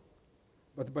foremost.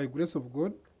 But by grace of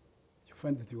God, you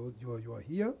find that you are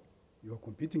here, you are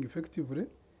competing effectively,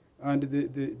 and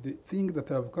the thing that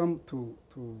I have come to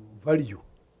value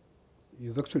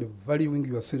is actually valuing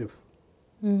yourself.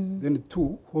 Then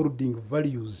two, holding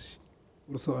values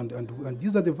also, and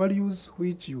these are the values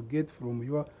which you get from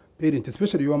your parents,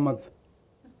 especially your mother.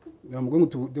 I'm going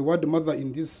to, the word mother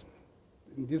in this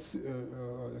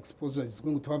exposure is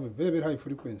going to have a very, very high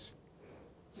frequency.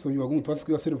 So you are going to ask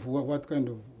yourself, what kind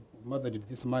of mother did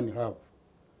this man have?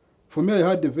 For me, I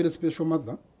had a very special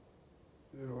mother,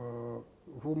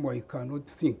 whom I cannot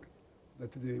think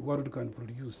that the world can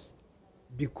produce,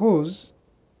 because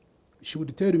she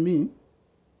would tell me,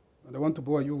 and I want to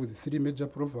bore you with 3 major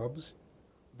proverbs,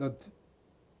 that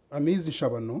amizi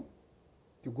shabano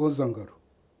tigozangaro,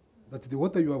 that the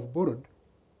water you have borrowed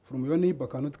from your neighbor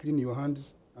cannot clean your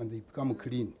hands and they become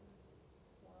clean.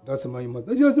 That's my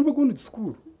mother. She has never gone to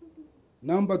school.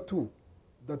 Number 2,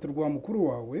 that rwa mukuru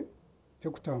wawe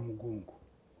tekutaha mugongo,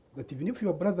 that even if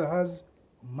your brother has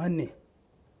money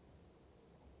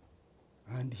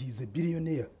and he's a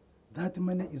billionaire, that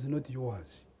money is not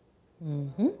yours.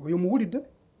 Uyu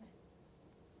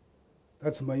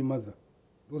that's my mother.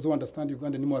 Those who understand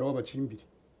Uganda ni mwara w'abachimbiri.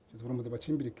 She's from the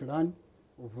Bachimbiri clan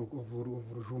of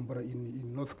Rujumbura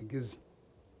in North Kigezi.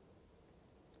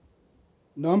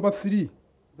 Number 3,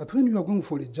 that when you are going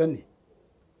for a journey,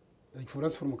 like for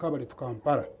us from Kabale to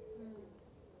Kampala,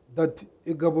 that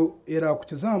egabo era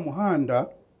kucheza muhanda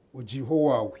ojiho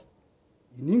wawe.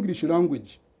 In English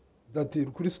language, that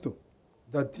Christo,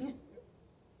 that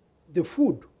the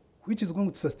food which is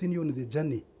going to sustain you on the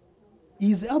journey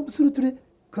is absolutely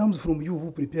comes from you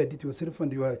who prepared it yourself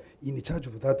and you are in charge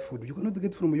of that food. You cannot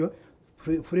get from your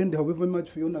friend, however much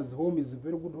Fiona's home is a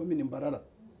very good home in Mbarara.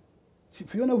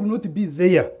 Fiona will not be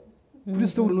there.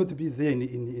 Christo will not be there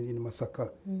in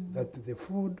Masaka. That the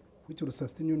food which will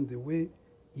sustain you in the way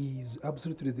is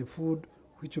absolutely the food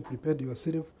which you prepared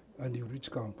yourself and you reach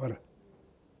Kampala.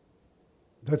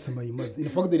 That's my mother. In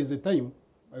fact, there is a time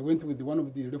I went with one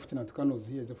of the lieutenant colonels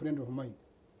here, as a friend of mine.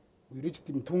 We reached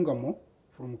Mtungamo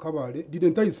from Kabale.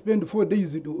 Didn't I spend 4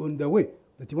 days on the way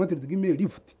that he wanted to give me a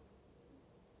lift?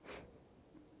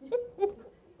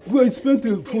 I spent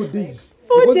 4 days.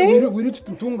 4 days? We reached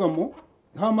Mtungamo.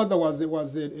 Her mother was a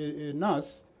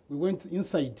nurse. We went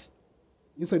inside.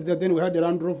 Inside there, then we had a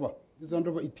Land Rover. This Land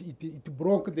Rover, it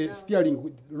broke the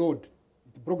steering rod.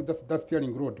 It broke that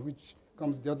steering rod, which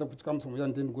comes which comes from here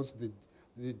and then goes to the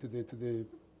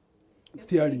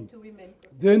steering.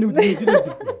 Then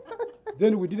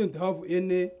we didn't have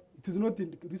any. It is not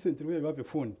recently where you have a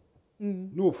phone.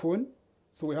 No phone,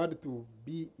 so we had to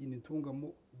be in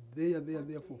Ntungamo there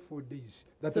for 4 days.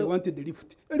 That I wanted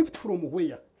a lift from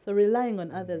where? So relying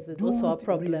on others is also a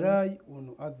problem. Rely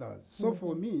on others. So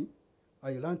for me,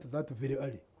 I learned that very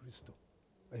early, Christo.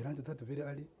 I learned that very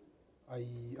early. I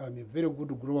am a very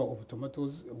good grower of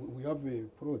tomatoes. We have a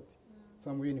plot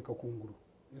somewhere in Kakunguru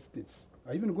estates.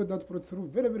 I even got that plot through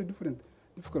very, very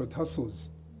difficult hassles.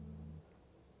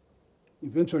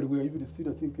 Eventually, we are even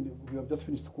still thinking we have just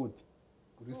finished court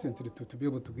recently to be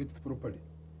able to get it properly.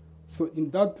 So in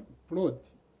that plot,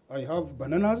 I have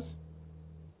bananas.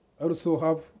 I also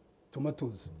have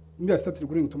tomatoes. Me, I started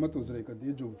growing tomatoes like at the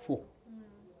age of 4.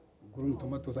 Growing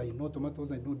tomatoes, I know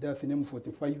Diathinum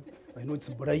 45. I know it's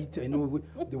bright. I know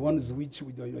the ones which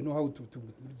I know how to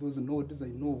those nodes. I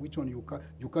know which one you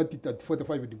cut it at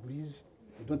 45 degrees.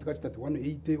 You don't cut it at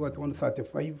 180 or at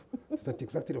 135. It's at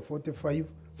exactly 45,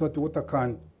 so that water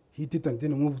can hit it and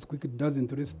then moves quick. It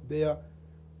doesn't rest there.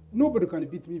 Nobody can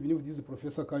beat me, even if this is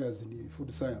Professor Kaya's in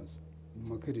food science in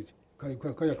Makerere.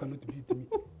 Kaya cannot beat me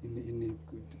in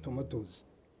tomatoes.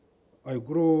 I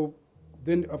grow.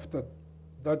 Then after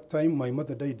that time, my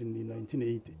mother died in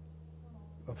 1980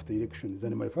 after elections,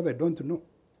 and my father, I don't know.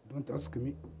 Don't ask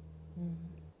me.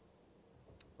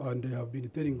 And I have been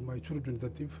telling my children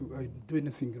that if I do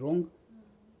anything wrong,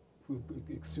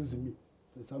 excuse me.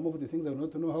 So some of the things I do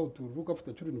not know how to look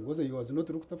after children because I was not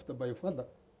looked after by a father.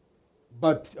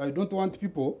 But I don't want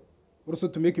people also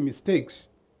to make mistakes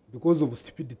because of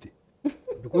stupidity.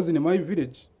 Because in my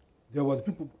village, there were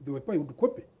people who would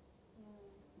copy.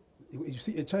 You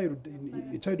see, a child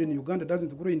in Uganda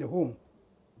doesn't grow in a home,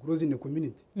 grows in a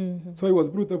community. So I was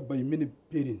brought up by many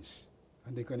parents,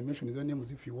 and I can mention their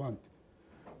names if you want.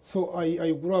 So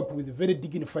I grew up with very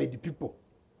dignified people.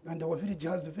 And our village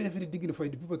has very, very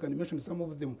dignified people. I can mention some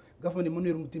of them. Governor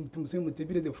Emmanuel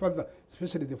Mutebile, the father,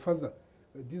 especially the father.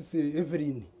 This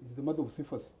Evelyn is the mother of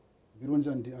Cephas,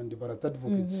 Birunja and Barat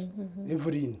advocates.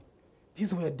 Evelyn.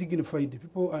 These were dignified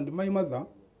people, and my mother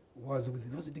was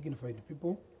with those dignified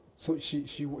people. So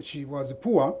she was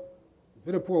poor,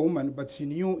 very poor woman, but she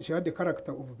knew she had the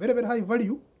character of very, very high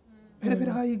value, very,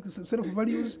 very high set of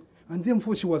values, and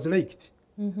therefore she was liked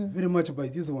very much by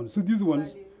these ones. So these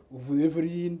ones, of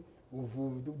Evelyn,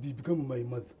 they became my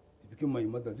mother. They became my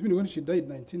mother. Even when she died in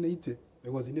 1980, I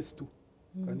was in S2.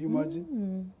 Can you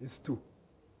imagine? S2.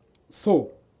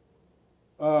 So,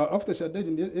 after she died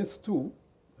in S2,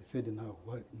 I said, now,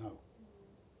 what now?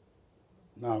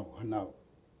 Now.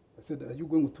 I said, are you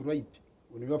going to write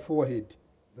on your forehead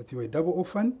that you are a double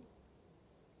orphan?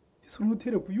 This will not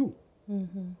help you.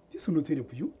 This will not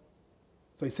help you.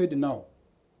 So I said, now,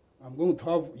 I'm going to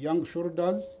have young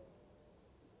shoulders,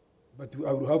 but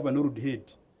I will have an old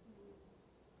head.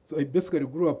 So I basically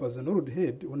grew up as an old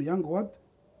head on young what?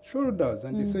 Shoulders.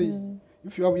 And they say,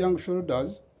 if you have young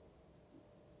shoulders,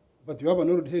 but you have an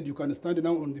old head, you can stand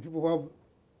now on the people who have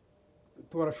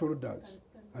taller shoulders.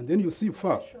 And then you see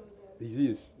far.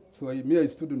 Yes. So I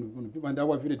stood on people, and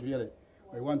our village really,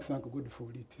 I want to thank God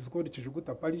for it. It's called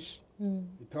Chijuguta Parish.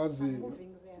 It has,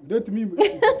 let me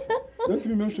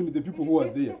mention the people who are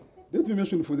there. Let me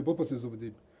mention for the purposes of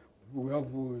the, we have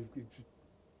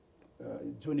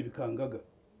Johnny Vikangaga,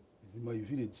 is in my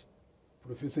village.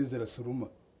 Professor Ezra Suruma,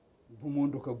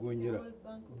 Bumondo Kagonyera,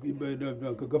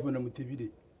 Governor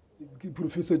Mutebile,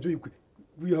 Professor Joy.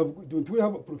 Don't we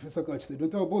have a professor catch? They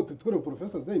don't have about 12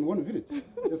 professors there in one village.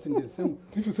 Just in the same.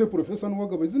 If you say Professor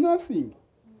Nwagaba, it's nothing.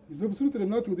 It's absolutely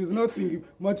nothing. There's nothing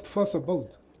much to fuss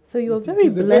about. So you were very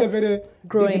blessed very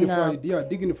growing dignified, up. Yeah,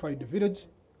 dignified village.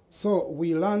 So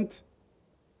we learned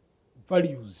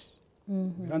values.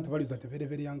 We learned values at a very,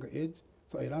 very young age.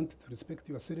 So I learned to respect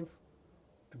yourself,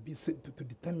 to be to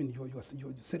determine your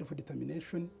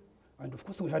self-determination. And of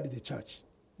course we had the church.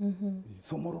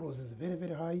 So morals is very,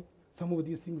 very high. Some of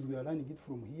these things we are learning it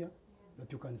from here,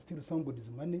 that you can steal somebody's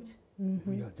money.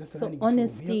 We are just learning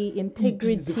honesty, it from here.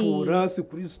 integrity. It is for us,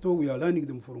 Christo, we are learning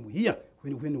them from here.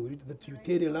 When we read that you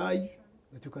tell a lie,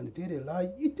 that you can tell a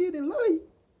lie, you tell a lie.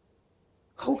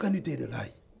 How can you tell a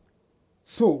lie?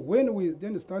 So when we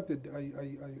then started,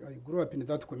 I grew up in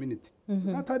that community.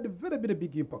 So that had a very, very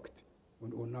big impact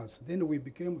on us. Then we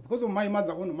became, because of my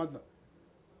own mother,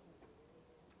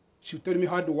 she told me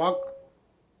how to work,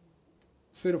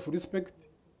 self-respect,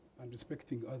 and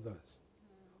respecting others.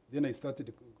 Then I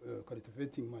started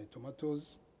cultivating my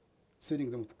tomatoes,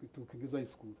 selling them to Kigizai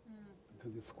school, to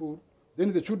the school.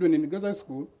 Then the children in Kigizai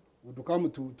school would come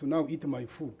to now eat my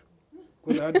food.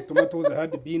 Because I had the tomatoes, I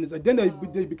had the beans. And then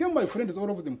they became my friends,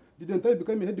 all of them. Didn't I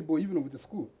become a head boy even with the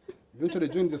school? Eventually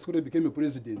I joined the school, I became a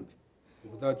president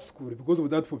of that school because of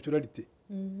that popularity.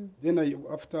 Then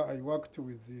after I worked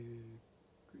with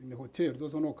in a hotel,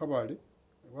 those who know Kabale,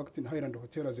 I worked in Highland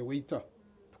Hotel as a waiter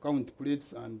to count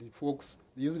plates and forks.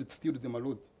 They used to steal them a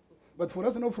lot. But for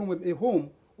us now from a home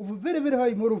of very, very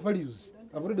high moral values,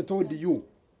 I've already told you,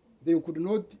 they could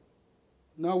not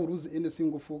now lose any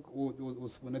single fork or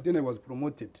spoon. And then I was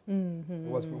promoted. I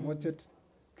was promoted,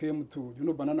 came to,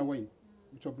 banana wine,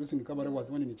 which was producing in Kabale, was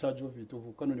the one in charge of it, of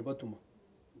Kanoni Batuma.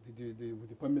 With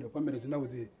the Pamela. Pamela is now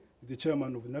the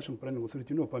chairman of the National Planning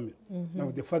Authority, Pamela. Now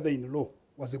the father-in-law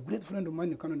was a great friend of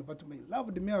mine in Kanoni Batuma. He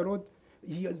loved me a lot.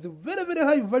 He has a very, very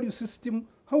high value system.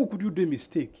 How could you do a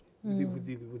mistake with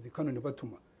the Kanoni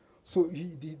Batuma? So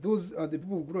those are the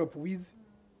people who grew up with.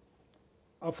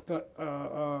 After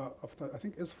I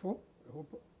think S4, I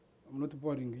hope I'm not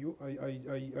boring you.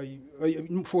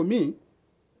 For me,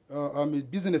 I'm a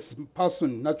business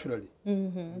person naturally.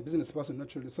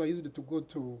 So I used to go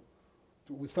to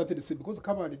we started to see, because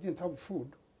Kabale didn't have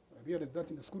food. I realized that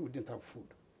in the school we didn't have food.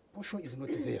 Portion is not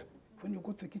there. When you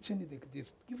go to the kitchen, they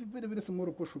give you very, very small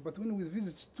portion. But when we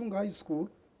visit Tunga High School,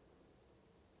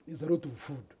 there's a lot of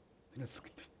food. Then I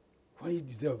said, why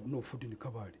is there no food in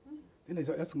Kabale? Then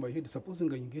I asked my head,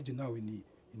 supposing I engage now in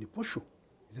a portion,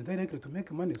 isn't that likely to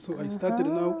make money? So I started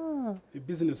now a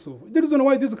business of. The reason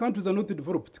why these countries are not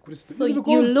developed, Christo, So is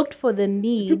because you looked for the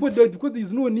need. People died because there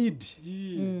is no need.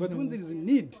 But when there is a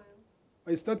need,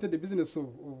 I started the business of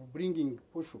bringing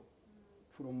posho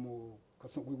from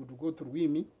we would go to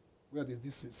Ruimi, where there's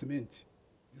this cement,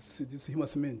 this Hima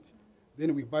cement.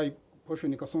 Then we buy posho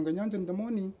in Kasonga Nyanja in the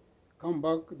morning, come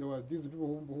back. There were these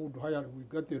people who would hire. We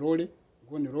got the role,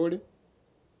 go on the role.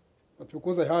 But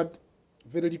because I had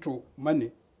very little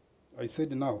money, I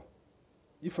said now,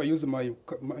 if I use my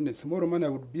money, small money, I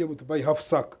would be able to buy half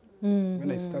sack.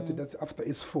 When I started that after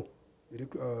S4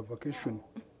 vacation.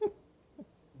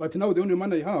 But now the only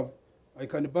money I have, I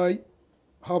can buy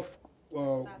half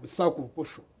sack of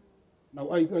posho.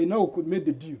 Now I now could make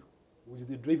the deal with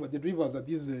the driver. The drivers are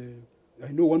these.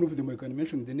 I know one of them. I can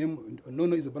mention the name.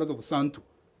 Nono is a brother of Santo,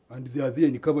 and they are there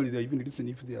in Kabali. They are even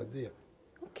listening if they are there.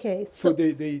 Okay. So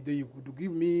they would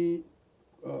give me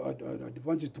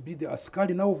advantage to be the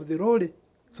askari now of the role,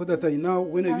 so that I now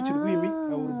when I reach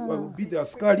Rwimi, I will be the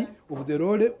askari of the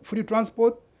role, free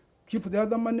transport, keep the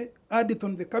other money, add it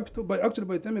on the capital. But actually,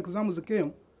 by the time exams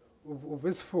came of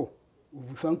S4,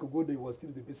 we thank God I was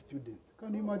still the best student.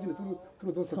 Can you imagine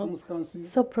through those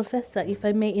circumstances? So, Professor, if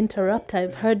I may interrupt,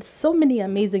 I've heard so many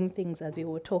amazing things as you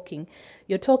were talking.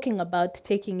 You're talking about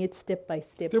taking it step by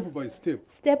step. Step by step.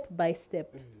 Step by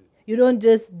step. You don't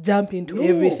just jump into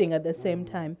everything at the same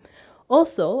time.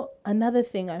 Also, another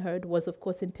thing I heard was, of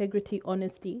course, integrity,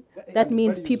 honesty. That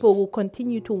means people will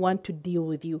continue to want to deal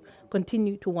with you,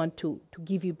 continue to want to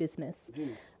give you business.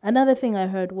 Yes. Another thing I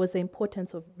heard was the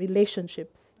importance of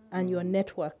relationships and your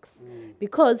networks.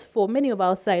 Because for many of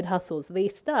our side hustles, they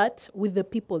start with the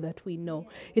people that we know.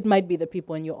 It might be the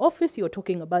people in your office. You're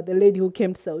talking about the lady who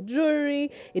came to sell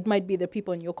jewelry. It might be the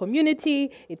people in your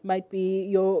community. It might be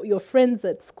your friends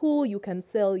at school. You can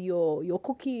sell your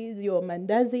cookies, your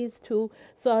mandazis too.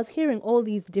 So I was hearing all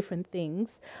these different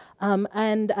things.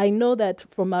 And I know that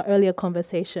from our earlier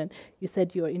conversation, you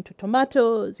said you're into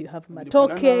tomatoes, you have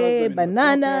matoke,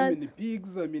 bananas, I mean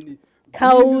pigs, I mean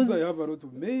cows. beans, I have a lot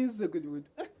of maize.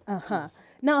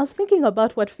 Now, I was thinking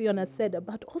about what Fiona said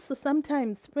about also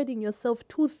sometimes spreading yourself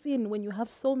too thin when you have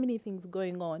so many things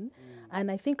going on. And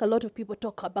I think a lot of people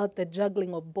talk about the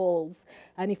juggling of balls.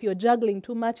 And if you're juggling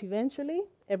too much, eventually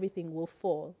everything will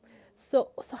fall.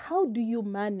 So how do you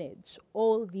manage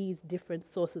all these different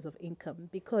sources of income?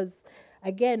 Because,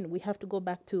 again, we have to go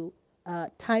back to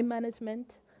time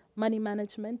management, money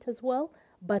management as well,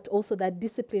 but also that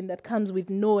discipline that comes with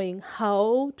knowing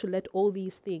how to let all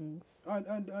these things.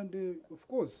 And of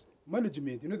course,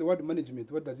 management. You know the word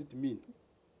management. What does it mean?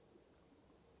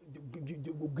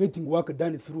 Getting work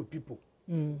done through people.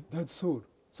 That's all.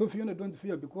 So Fiona, don't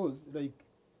fear, because like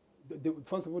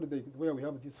first of all, where we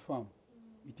have this farm,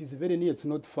 it is very near. It's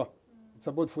not far. It's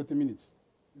about 40 minutes.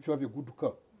 If you have a good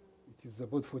car, it is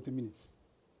about 40 minutes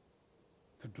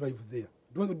to drive there.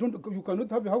 You cannot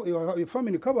have a farm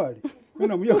in Kabali. When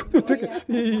I'm here to take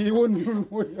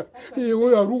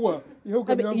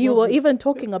you were even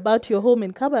talking about your home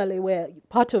in Kabale, where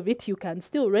part of it you can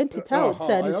still rent it out,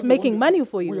 and it's making money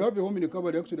for you. We have a home in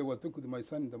Kabale. Actually, I was talking with my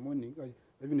son in the morning. I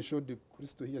even showed the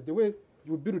crystal here. The way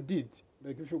you build it,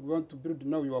 like if you want to build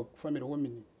now your family home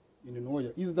in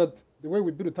Noya, is that the way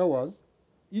we build towers,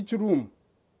 each room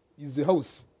is a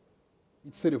house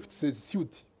itself. It's a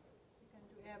suite.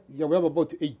 Yeah, we have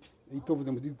about eight of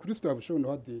them. The crystal I've shown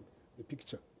her the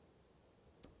picture.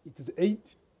 It is 8.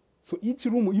 So each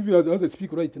room, even as I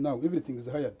speak right now, everything is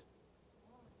hired.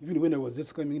 Even when I was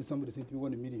just coming in, somebody sent me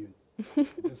 1 million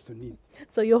just to need.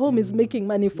 So your home is making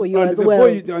money for you and as the well.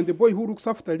 And the boy who looks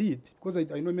after it, because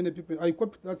I know many people, I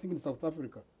copied that thing in South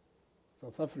Africa.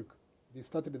 They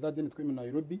started that, then it came in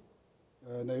Nairobi.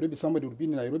 Nairobi, somebody would be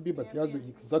in Nairobi, but he has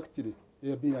exactly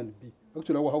Airbnb.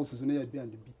 Actually, our house is on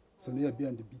Airbnb. So near B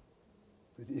and B.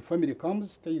 So a family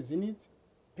comes, stays in it,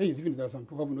 pays, even there are some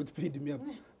people who have not paid me.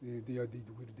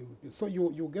 So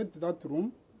you get that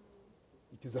room,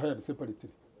 it is hired separately.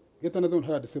 Get another one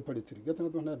hired separately. Get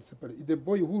another one hired separately. The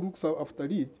boy who looks after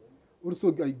it,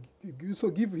 also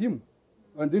give him,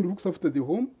 and then looks after the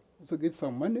home, also gets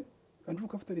some money, and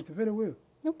look after it very well.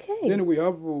 Okay. Then we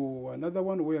have another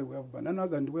one where we have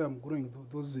bananas, and where I'm growing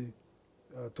those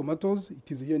tomatoes.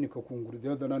 It is here in Kakunguru,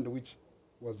 the other land which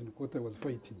was in Kota, was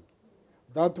fighting.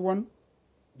 That one,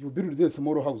 you build this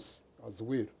small house as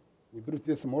well. We built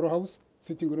this small house,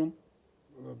 sitting room,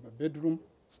 bedroom,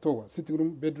 store, sitting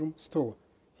room, bedroom, store.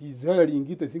 He's hiring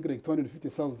it, I think, like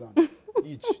 250,000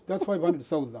 each. That's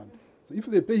 500,000. So if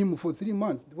they pay him for 3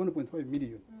 months, 1.5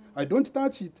 million. I don't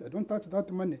touch it. I don't touch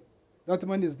that money. That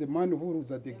money is the money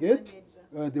who's at the gate,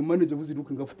 the manager who's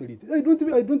looking after it. I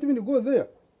don't even go there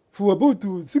for about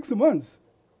 6 months.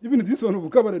 Even this one of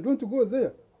Kabale, I don't go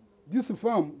there. This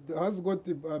farm has got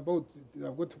I've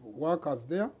got workers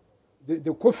there.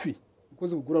 The coffee,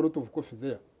 because we grow a lot of coffee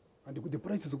there. and the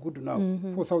price is good now,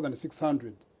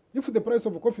 4,600. If the price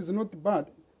of coffee is not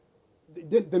bad,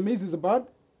 the maize is bad,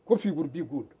 coffee will be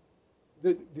good.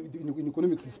 In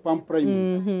economics, it's pump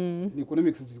priming. In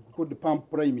economics, it's called pump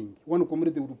priming. One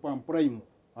community will pump prime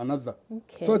another.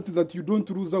 Okay. So that you don't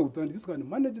lose out. And this can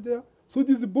manage there. So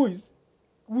these boys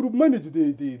will manage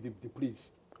the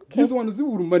place. Okay. These ones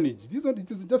will manage. This one,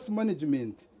 it is just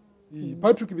management.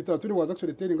 Patrick Bitature was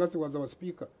actually telling us, he was our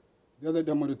speaker, the other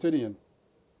day, Mauritanian.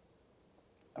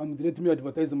 Let me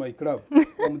advertise my club.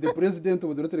 I'm the president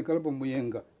of the Rotary Club of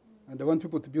Muyenga. And I want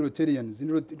people to be Rotarians. In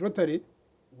Rotary,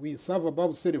 we serve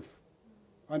above self.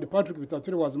 And Patrick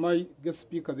Bitature was my guest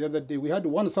speaker the other day. We had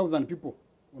 1,000 people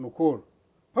on a call.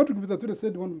 Patrick Bitature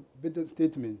said one better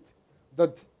statement,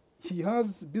 that he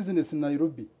has business in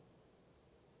Nairobi.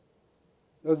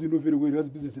 As you know very well, he has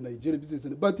business in Nigeria,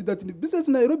 but that in business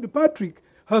in Nairobi, Patrick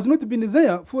has not been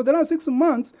there for the last 6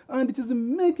 months, and it is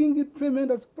making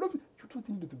tremendous profit. You don't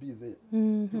need to be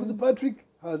there. Because Patrick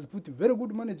has put very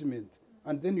good management,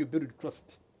 and then you build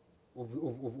trust of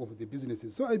the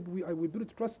businesses. So we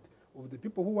build trust of the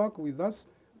people who work with us.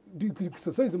 The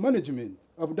exercise management.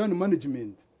 I've done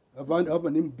management. I have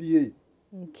an MBA.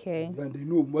 Okay. And I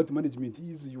know what management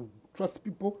is. You trust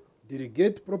people,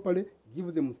 delegate properly,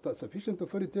 give them sufficient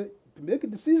authority to make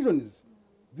decisions.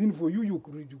 Then for you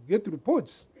get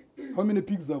reports. How many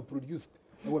pigs are produced?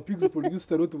 Our pigs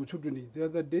produced a lot of children the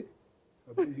other day.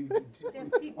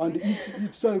 And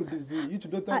each child is, each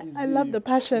daughter is... I love the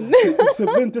passion.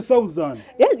 70,000.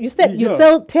 Yeah, you said you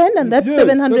sell 10 and that's Yes,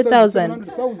 700,000.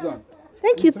 700,000.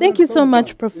 Thank you so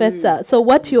much, Professor. So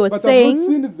what you are But saying... I've not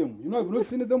seen them. I've not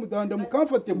seen them, and I'm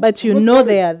comfortable. But you I'm not know worried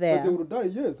they are that there. They will die,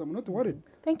 yes, I'm not worried.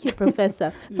 Thank you,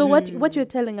 Professor. So what you're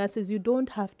telling us is you don't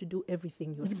have to do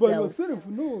everything By yourself. yourself,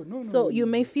 no. So you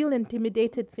may feel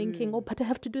intimidated thinking, oh, but I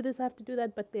have to do this, I have to do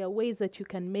that. But there are ways that you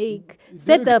can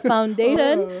set the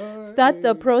foundation, start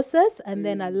the process, and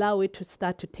then allow it to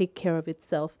start to take care of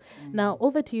itself. Now,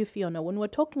 over to you, Fiona. When we're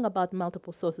talking about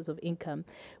multiple sources of income,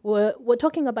 we're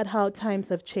talking about how times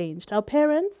have changed. Our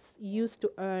parents used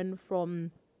to earn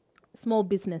from small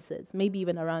businesses, maybe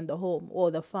even around the home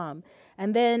or the farm.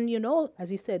 And then,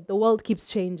 as you said, the world keeps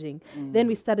changing. Then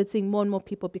we started seeing more and more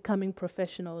people becoming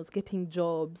professionals, getting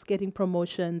jobs, getting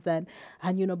promotions, and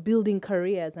building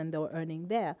careers, and they were earning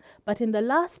there. But in the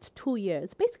last 2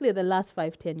 years, basically the last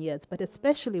 5-10 years, but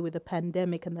especially with the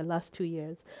pandemic in the last 2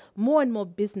 years, more and more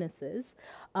businesses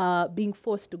are being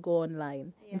forced to go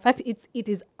online. In fact, it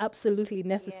is absolutely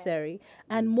necessary.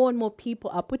 And more people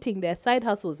are putting their side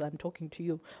hustles, I'm talking to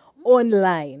you,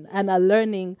 online, and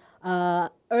are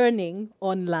earning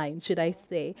online, should I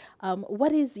say.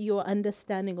 What is your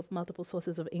understanding of multiple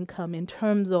sources of income in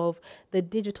terms of the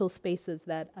digital spaces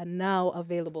that are now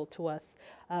available to us?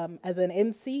 As an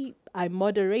MC, I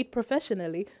moderate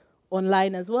professionally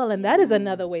online as well, and that is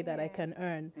another way that I can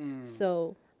earn.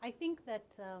 So I think that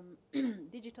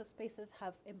digital spaces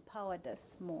have empowered us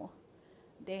more.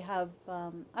 They have,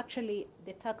 actually,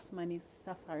 the tax money is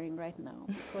suffering right now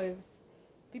because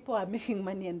people are making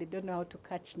money and they don't know how to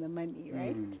catch the money,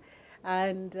 right?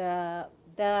 And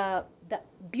the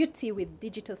beauty with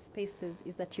digital spaces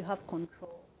is that you have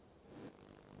control,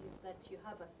 is that you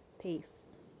have a space.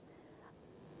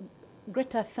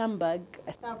 Greta Thunberg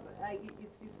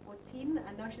is 14,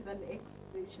 and now she's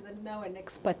now an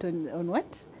expert on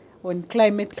what? On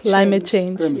climate change. Climate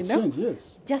change,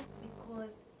 yes. Just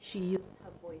because she used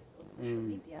her voice on social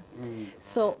media.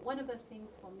 So one of the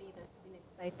things for me that's been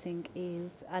exciting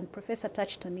is, and Professor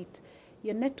touched on it,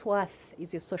 your net worth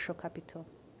is your social capital.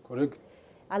 Correct.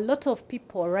 A lot of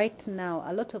people right now,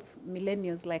 a lot of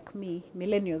millennials like me,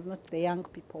 millennials, not the young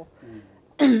people,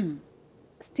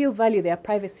 still value their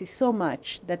privacy so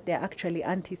much that they're actually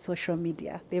anti-social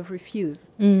media. They've refused.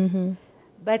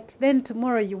 But then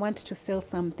tomorrow you want to sell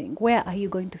something. Where are you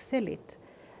going to sell it?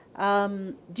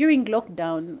 During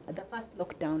lockdown, the first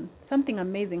lockdown, something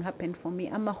amazing happened for me.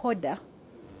 I'm a hoarder.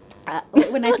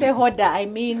 When I say hoarder, I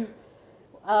mean...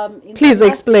 Please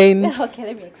explain. Okay,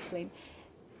 let me explain.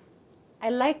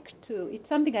 It's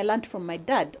something I learned from my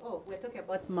dad. Oh, we're talking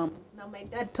about mom. Now, my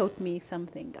dad taught me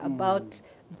something about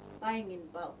buying in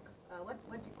bulk. What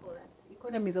do you call that?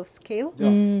 Economies of scale? Yeah.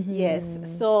 Yes.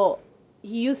 So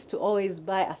he used to always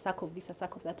buy a sack of this, a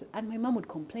sack of that. And my mom would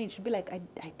complain. She'd be like, I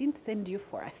didn't send you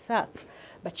for a sack.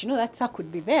 But that sack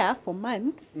would be there for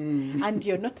months. And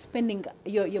you're not spending,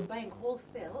 you're buying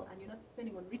wholesale and you're not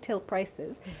spending on retail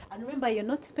prices. And remember, you're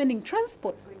not spending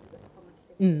transport going to the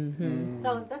supermarket. So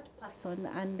I was that person.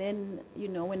 And then,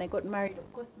 when I got married,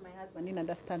 of course, my husband didn't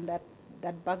understand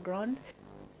that background.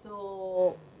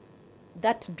 So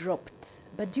that dropped.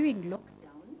 But during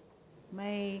lockdown,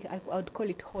 I would call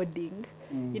it hoarding.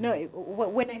 You know,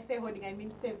 when I say hoarding, I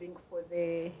mean saving for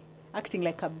acting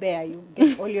like a bear. You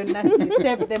get all your nuts, you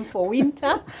save them for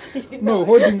winter. No,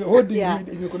 hoarding Yeah.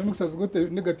 in economics has got a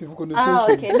negative connotation. Ah,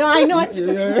 okay. No, I know what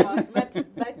you're Yeah. talking about,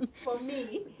 but for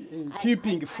me,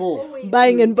 Keeping for. always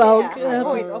Buying in bulk. prepare. I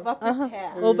always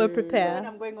over-prepare. Over-prepare. When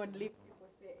I'm going on leave, people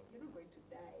say, you're not going to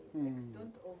die. Like,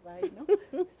 don't over, you know.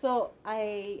 So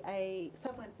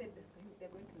someone said this, they're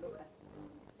going to lock us down.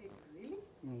 I said, really?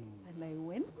 And I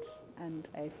went and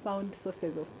I found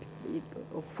sources of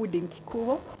food in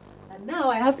Kikuho. And now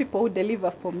I have people who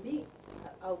deliver for me.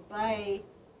 I'll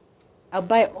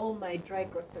buy all my dry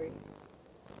groceries.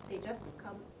 They just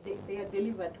come, they are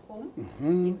delivered home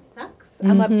in sacks.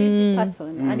 I'm a busy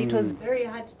person, and it was very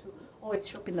hard to always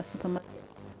shop in the supermarket.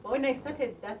 But when I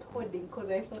started that hoarding, because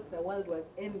I thought the world was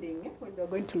ending when they were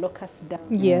going to lock us down,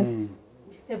 Yes.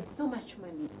 we saved so much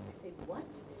money. I said, what?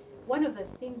 One of the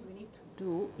things we need to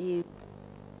do is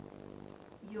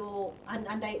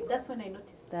that's when I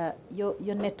noticed that your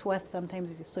net worth sometimes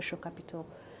is your social capital.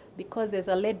 Because there's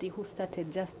a lady who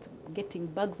started just getting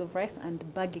bags of rice and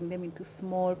bagging them into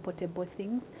small portable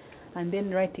things, and then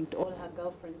writing to all her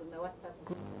girlfriends on the WhatsApp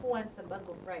group, who wants a bag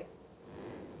of rice?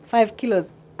 5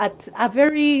 kilos at a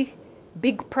very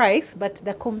big price, but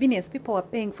the convenience, people were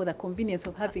paying for the convenience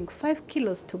of having 5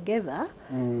 kilos together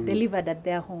delivered at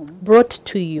their home. Brought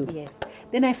to you. Yes.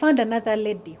 Then I found another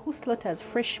lady who slaughters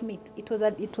fresh meat. It was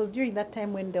during that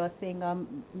time when they were saying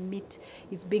meat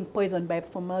is being poisoned by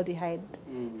formaldehyde.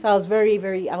 So I was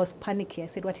I was panicky. I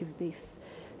said, what is this?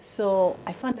 So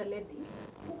I found a lady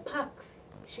who packs.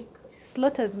 She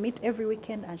slaughters meat every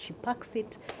weekend and she packs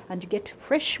it, and you get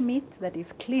fresh meat that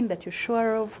is clean, that you're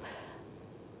sure of,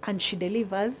 and she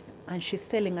delivers, and she's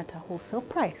selling at a wholesale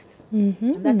price.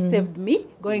 And that saved me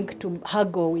going to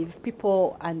haggle with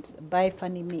people and buy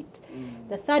funny meat.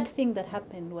 The third thing that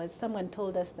happened was someone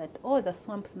told us that, the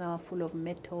swamps now are full of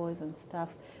metals and stuff,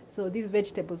 so these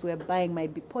vegetables we're buying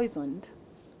might be poisoned.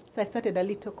 So I started a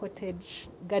little cottage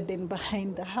garden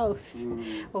behind the house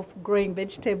of growing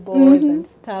vegetables and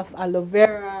stuff, aloe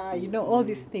vera, all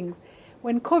these things.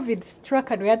 When COVID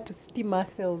struck and we had to steam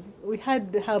ourselves, we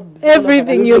had herbs.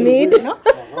 Everything you need.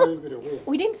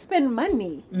 We didn't spend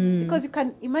money because you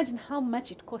can imagine how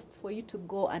much it costs for you to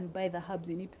go and buy the herbs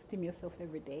you need to steam yourself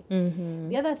every day.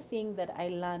 The other thing that I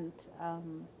learned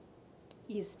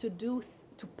is to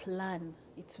plan.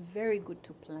 It's very good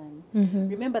to plan.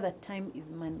 Remember that time is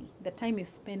money. The time you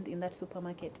spend in that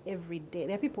supermarket every day.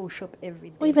 There are people who shop every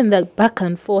day. Or even the back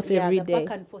and forth every the day.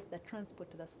 back and forth, the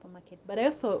transport to the supermarket. But I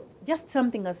also, just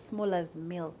something as small as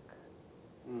milk.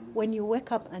 When you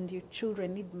wake up and your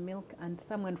children need milk and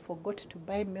someone forgot to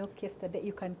buy milk yesterday,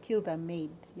 you can kill the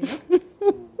maid,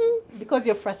 because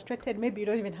you're frustrated. Maybe you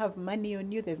don't even have money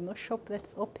on you. There's no shop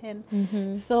that's open.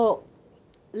 So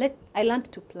I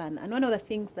learned to plan. And one of the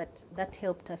things that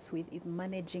helped us with is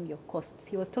managing your costs.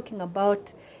 He was talking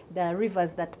about the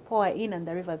rivers that pour in and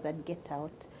the rivers that get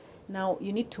out. Now,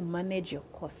 you need to manage your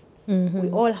costs. We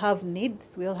all have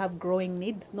needs. We all have growing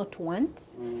needs, not wants.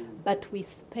 But we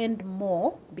spend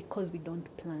more because we don't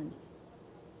plan.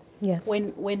 Yes.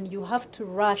 When you have to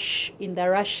rush in the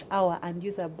rush hour and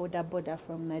use a border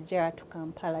from Nigeria to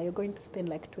Kampala, you're going to spend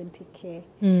like 20K.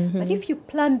 But if you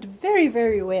planned very,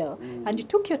 very well and you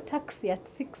took your taxi at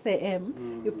 6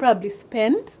 a.m., you probably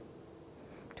spend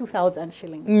 2,000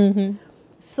 shillings.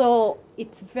 So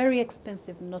it's very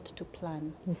expensive not to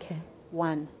plan. Okay.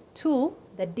 1. 2,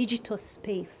 the digital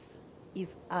space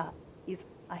is a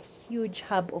huge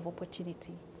hub of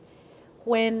opportunity.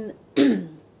 When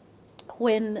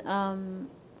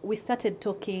we started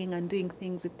talking and doing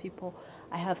things with people,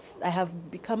 I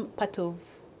have become part of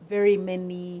very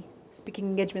many speaking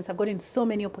engagements. I've gotten so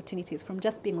many opportunities from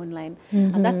just being online.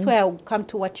 And that's where I'll come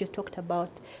to what you talked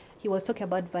about. He was talking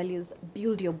about values.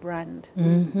 Build your brand.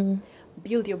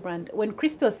 Build your brand. When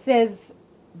Crystal says,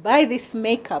 buy this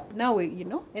makeup, now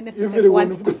NSSF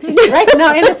wants to. Right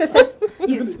now, NSSF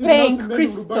is paying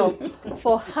Crystal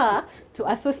for her to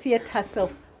associate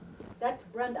herself. That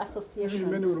brand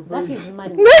association, that is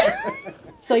money.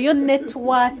 So your net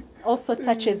worth also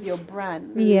touches your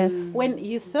brand. Yes. When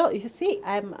you see,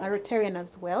 I'm a Rotarian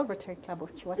as well, Rotary Club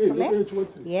of Chiwatule.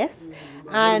 Yes.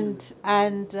 And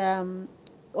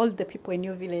all the people in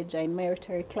your village are in my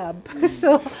Rotary Club.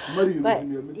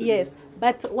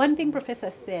 But one thing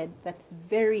Professor said that's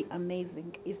very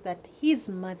amazing is that his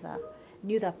mother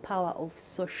knew the power of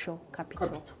social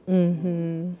capital.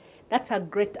 That's a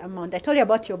great amount. I told you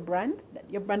about your brand, that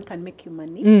your brand can make you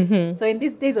money. So in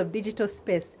these days of digital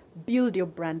space, Build your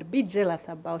brand. Be jealous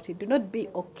about it. Do not be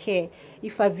okay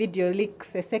if a video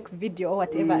leaks, a sex video or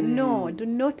whatever. No, do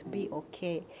not be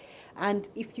okay. And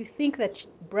if you think that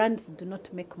brands do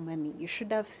not make money, you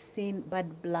should have seen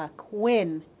Bad Black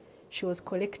when she was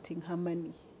collecting her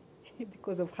money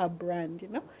because of her brand, you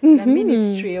know. The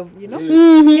ministry of, you know,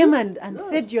 came and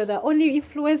said you're the only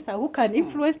influencer who can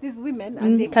influence these women.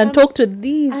 And they Can come talk to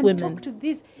these and women. talk to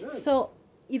these. So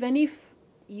even if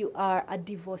you are a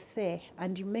divorcee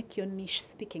and you make your niche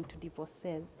speaking to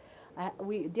divorcees,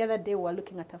 the other day we were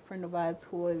looking at a friend of ours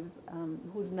who was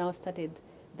who's now started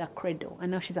the Credo,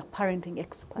 and now she's a parenting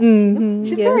expert. You know?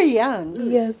 She's very young.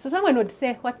 Yes. So someone would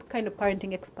say, what kind of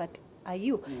parenting expert are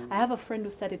you? I have a friend who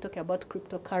started talking about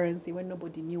cryptocurrency when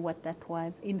nobody knew what that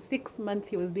was. In 6 months,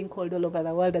 he was being called all over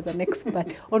the world as an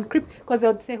expert on crypto, because they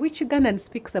would say, which Ugandan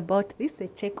speaks about this? A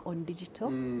check on digital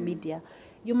media.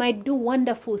 You might do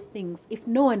wonderful things. If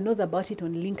no one knows about it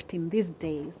on LinkedIn these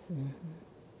days,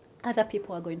 other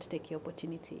people are going to take your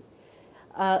opportunity.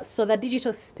 So the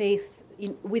digital space,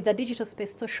 with the digital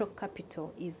space, social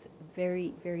capital is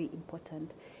very, very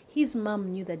important. His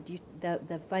mom knew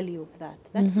the value of that.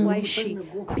 That's why she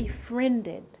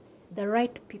befriended the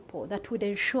right people that would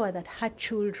ensure that her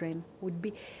children would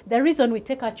be... The reason we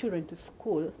take our children to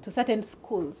school, to certain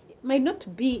schools, it might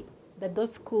not be that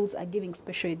those schools are giving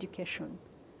special education,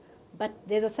 but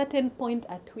there's a certain point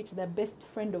at which the best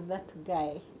friend of that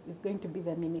guy is going to be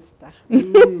the minister.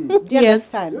 Do you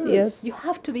understand? Yes. You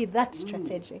have to be that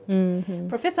strategic.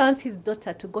 Professor wants his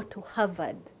daughter to go to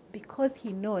Harvard because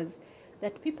he knows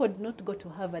that people do not go to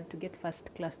Harvard to get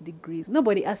first-class degrees.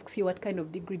 Nobody asks you what kind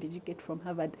of degree did you get from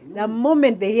Harvard. The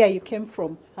moment they hear you came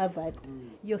from Harvard,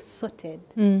 you're sorted.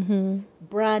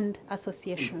 Brand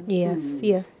association. Yes,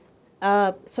 yes.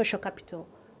 Social capital.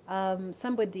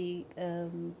 Somebody,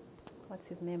 what's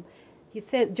his name? He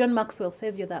said, John Maxwell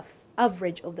says you're the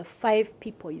average of the 5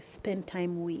 people you spend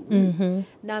time with.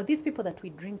 Now, these people that we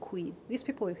drink with, these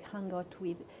people we hang out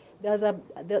with, there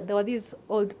were these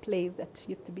old plays that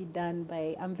used to be done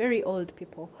by very old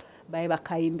people, by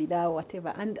Bakaimbida or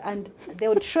whatever, and they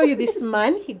would show you this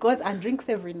man. He goes and drinks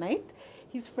every night.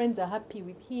 His friends are happy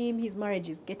with him. His marriage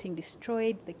is getting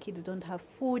destroyed. The kids don't have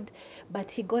food,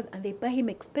 but he goes and they buy him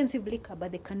expensive liquor,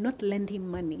 but they cannot lend him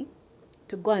money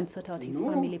to go and sort out his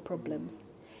family problems.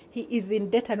 He is in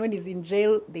debt, and when he's in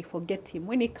jail, they forget him.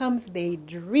 When he comes, they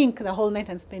drink the whole night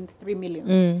and spend 3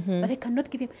 million. But they cannot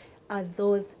give him. Are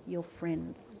those your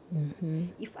friends?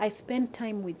 If I spend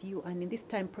time with you, and in this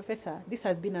time, Professor, this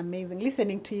has been amazing.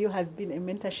 Listening to you has been a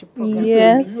mentorship program.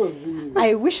 Yes.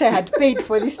 I wish I had paid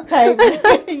for this time,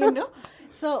 you know?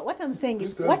 So what I'm saying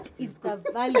is, what is the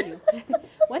value?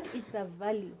 What is the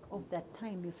value of that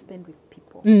time you spend with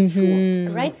people?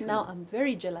 Right now, I'm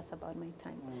very jealous about my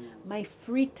time. My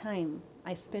free time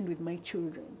I spend with my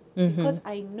children because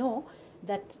I know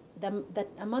that that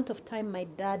amount of time my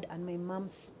dad and my mom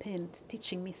spent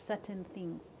teaching me certain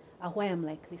things are why I'm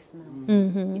like this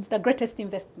now. It's the greatest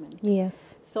investment. Yes.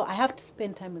 So I have to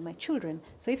spend time with my children.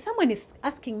 So if someone is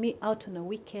asking me out on a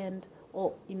weekend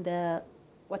or in the,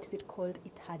 what is it called?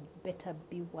 It had better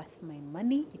be worth my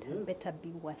money. It had better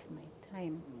be worth my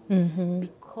time.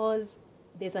 Because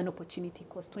there's an opportunity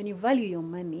cost. When you value your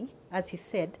money, as he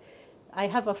said, I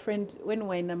have a friend, when we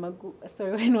were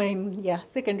in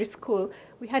secondary school,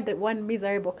 we had one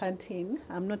miserable canteen.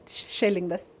 I'm not shelling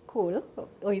the school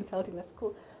or insulting the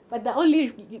school, but the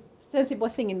only sensible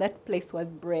thing in that place was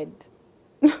bread.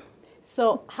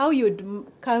 So how you'd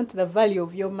count the value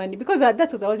of your money, because that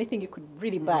was the only thing you could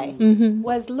really buy,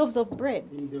 was loaves of bread.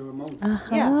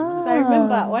 Yeah. So I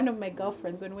remember one of my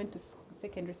girlfriends, when we went to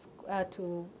secondary school,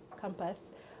 to campus,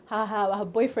 her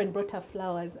boyfriend brought her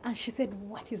flowers, and she said,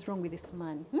 "What is wrong with this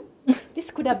man? This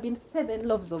could have been 7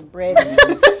 loaves of bread.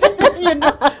 You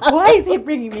know, why is he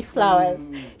bringing me flowers?"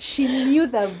 She knew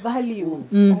the value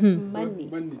of money.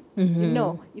 You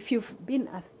know, if you've been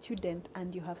a student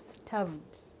and you have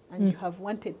starved and you have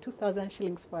wanted 2,000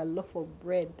 shillings for a loaf of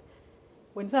bread,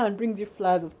 when someone brings you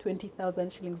flowers of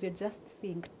 20,000 shillings, you're just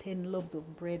seeing 10 loaves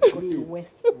of bread go to waste.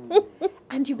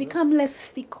 And you become less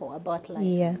fickle about life.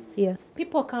 Yes, yes.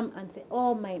 People come and say,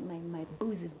 "Oh, my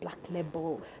booze is black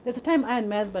label." There's a time I and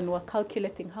my husband were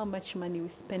calculating how much money we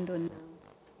spend on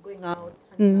going out,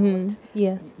 hanging out,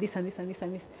 Yes. this and this and this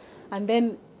and this. And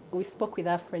then we spoke with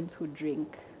our friends who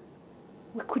drink.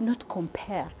 We could not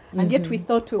compare. And yet we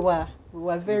thought we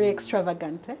were very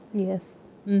extravagant. Yes.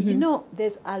 You know,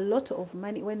 there's a lot of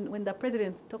money. When the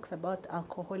president talks about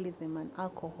alcoholism and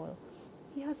alcohol,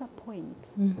 he has a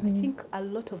point. I think a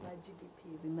lot of our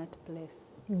GDP is in that place.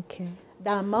 Okay.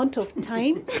 The amount of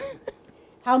time,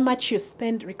 how much you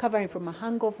spend recovering from a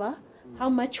hangover, how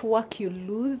much work you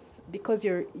lose because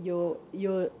you're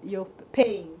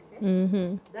paying.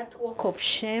 Mm-hmm. That walk of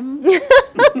shame.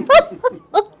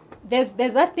 There's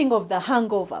that thing of the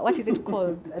hangover. What is it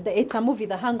called? It's a movie,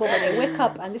 The Hangover. They wake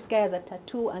up and this guy has a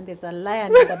tattoo and there's a lion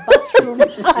in the bathroom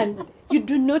and you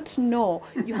do not know.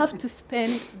 You have to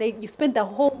spend the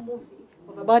whole movie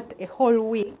of about a whole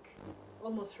week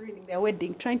almost reading their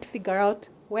wedding, trying to figure out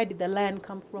where did the lion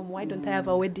come from? Why don't I have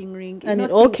a wedding ring? And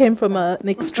it all came from an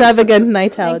extravagant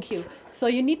night out. Thank you. So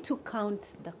you need to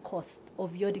count the cost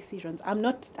of your decisions. I'm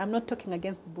not talking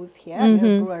against booze here,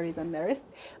 breweries and the rest,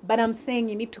 but I'm saying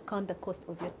you need to count the cost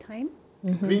of your time.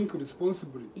 Drink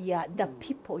responsibly. Yeah, the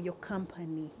people, your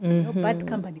company. You know, bad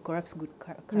company corrupts good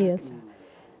character. Yes.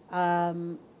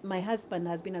 My husband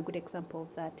has been a good example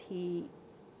of that.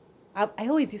 I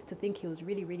always used to think he was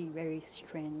really, really very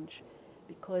strange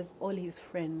because all his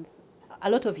friends, a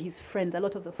lot of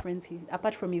the friends,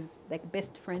 apart from his like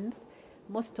best friends,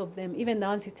 most of them, even the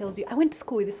ones he tells you, I went to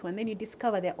school with this one, then you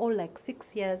discover they're all like 6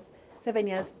 years, 7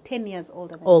 years, 10 years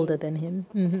older than him. Older than him.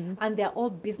 Mm-hmm. And they're all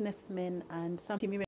businessmen and some even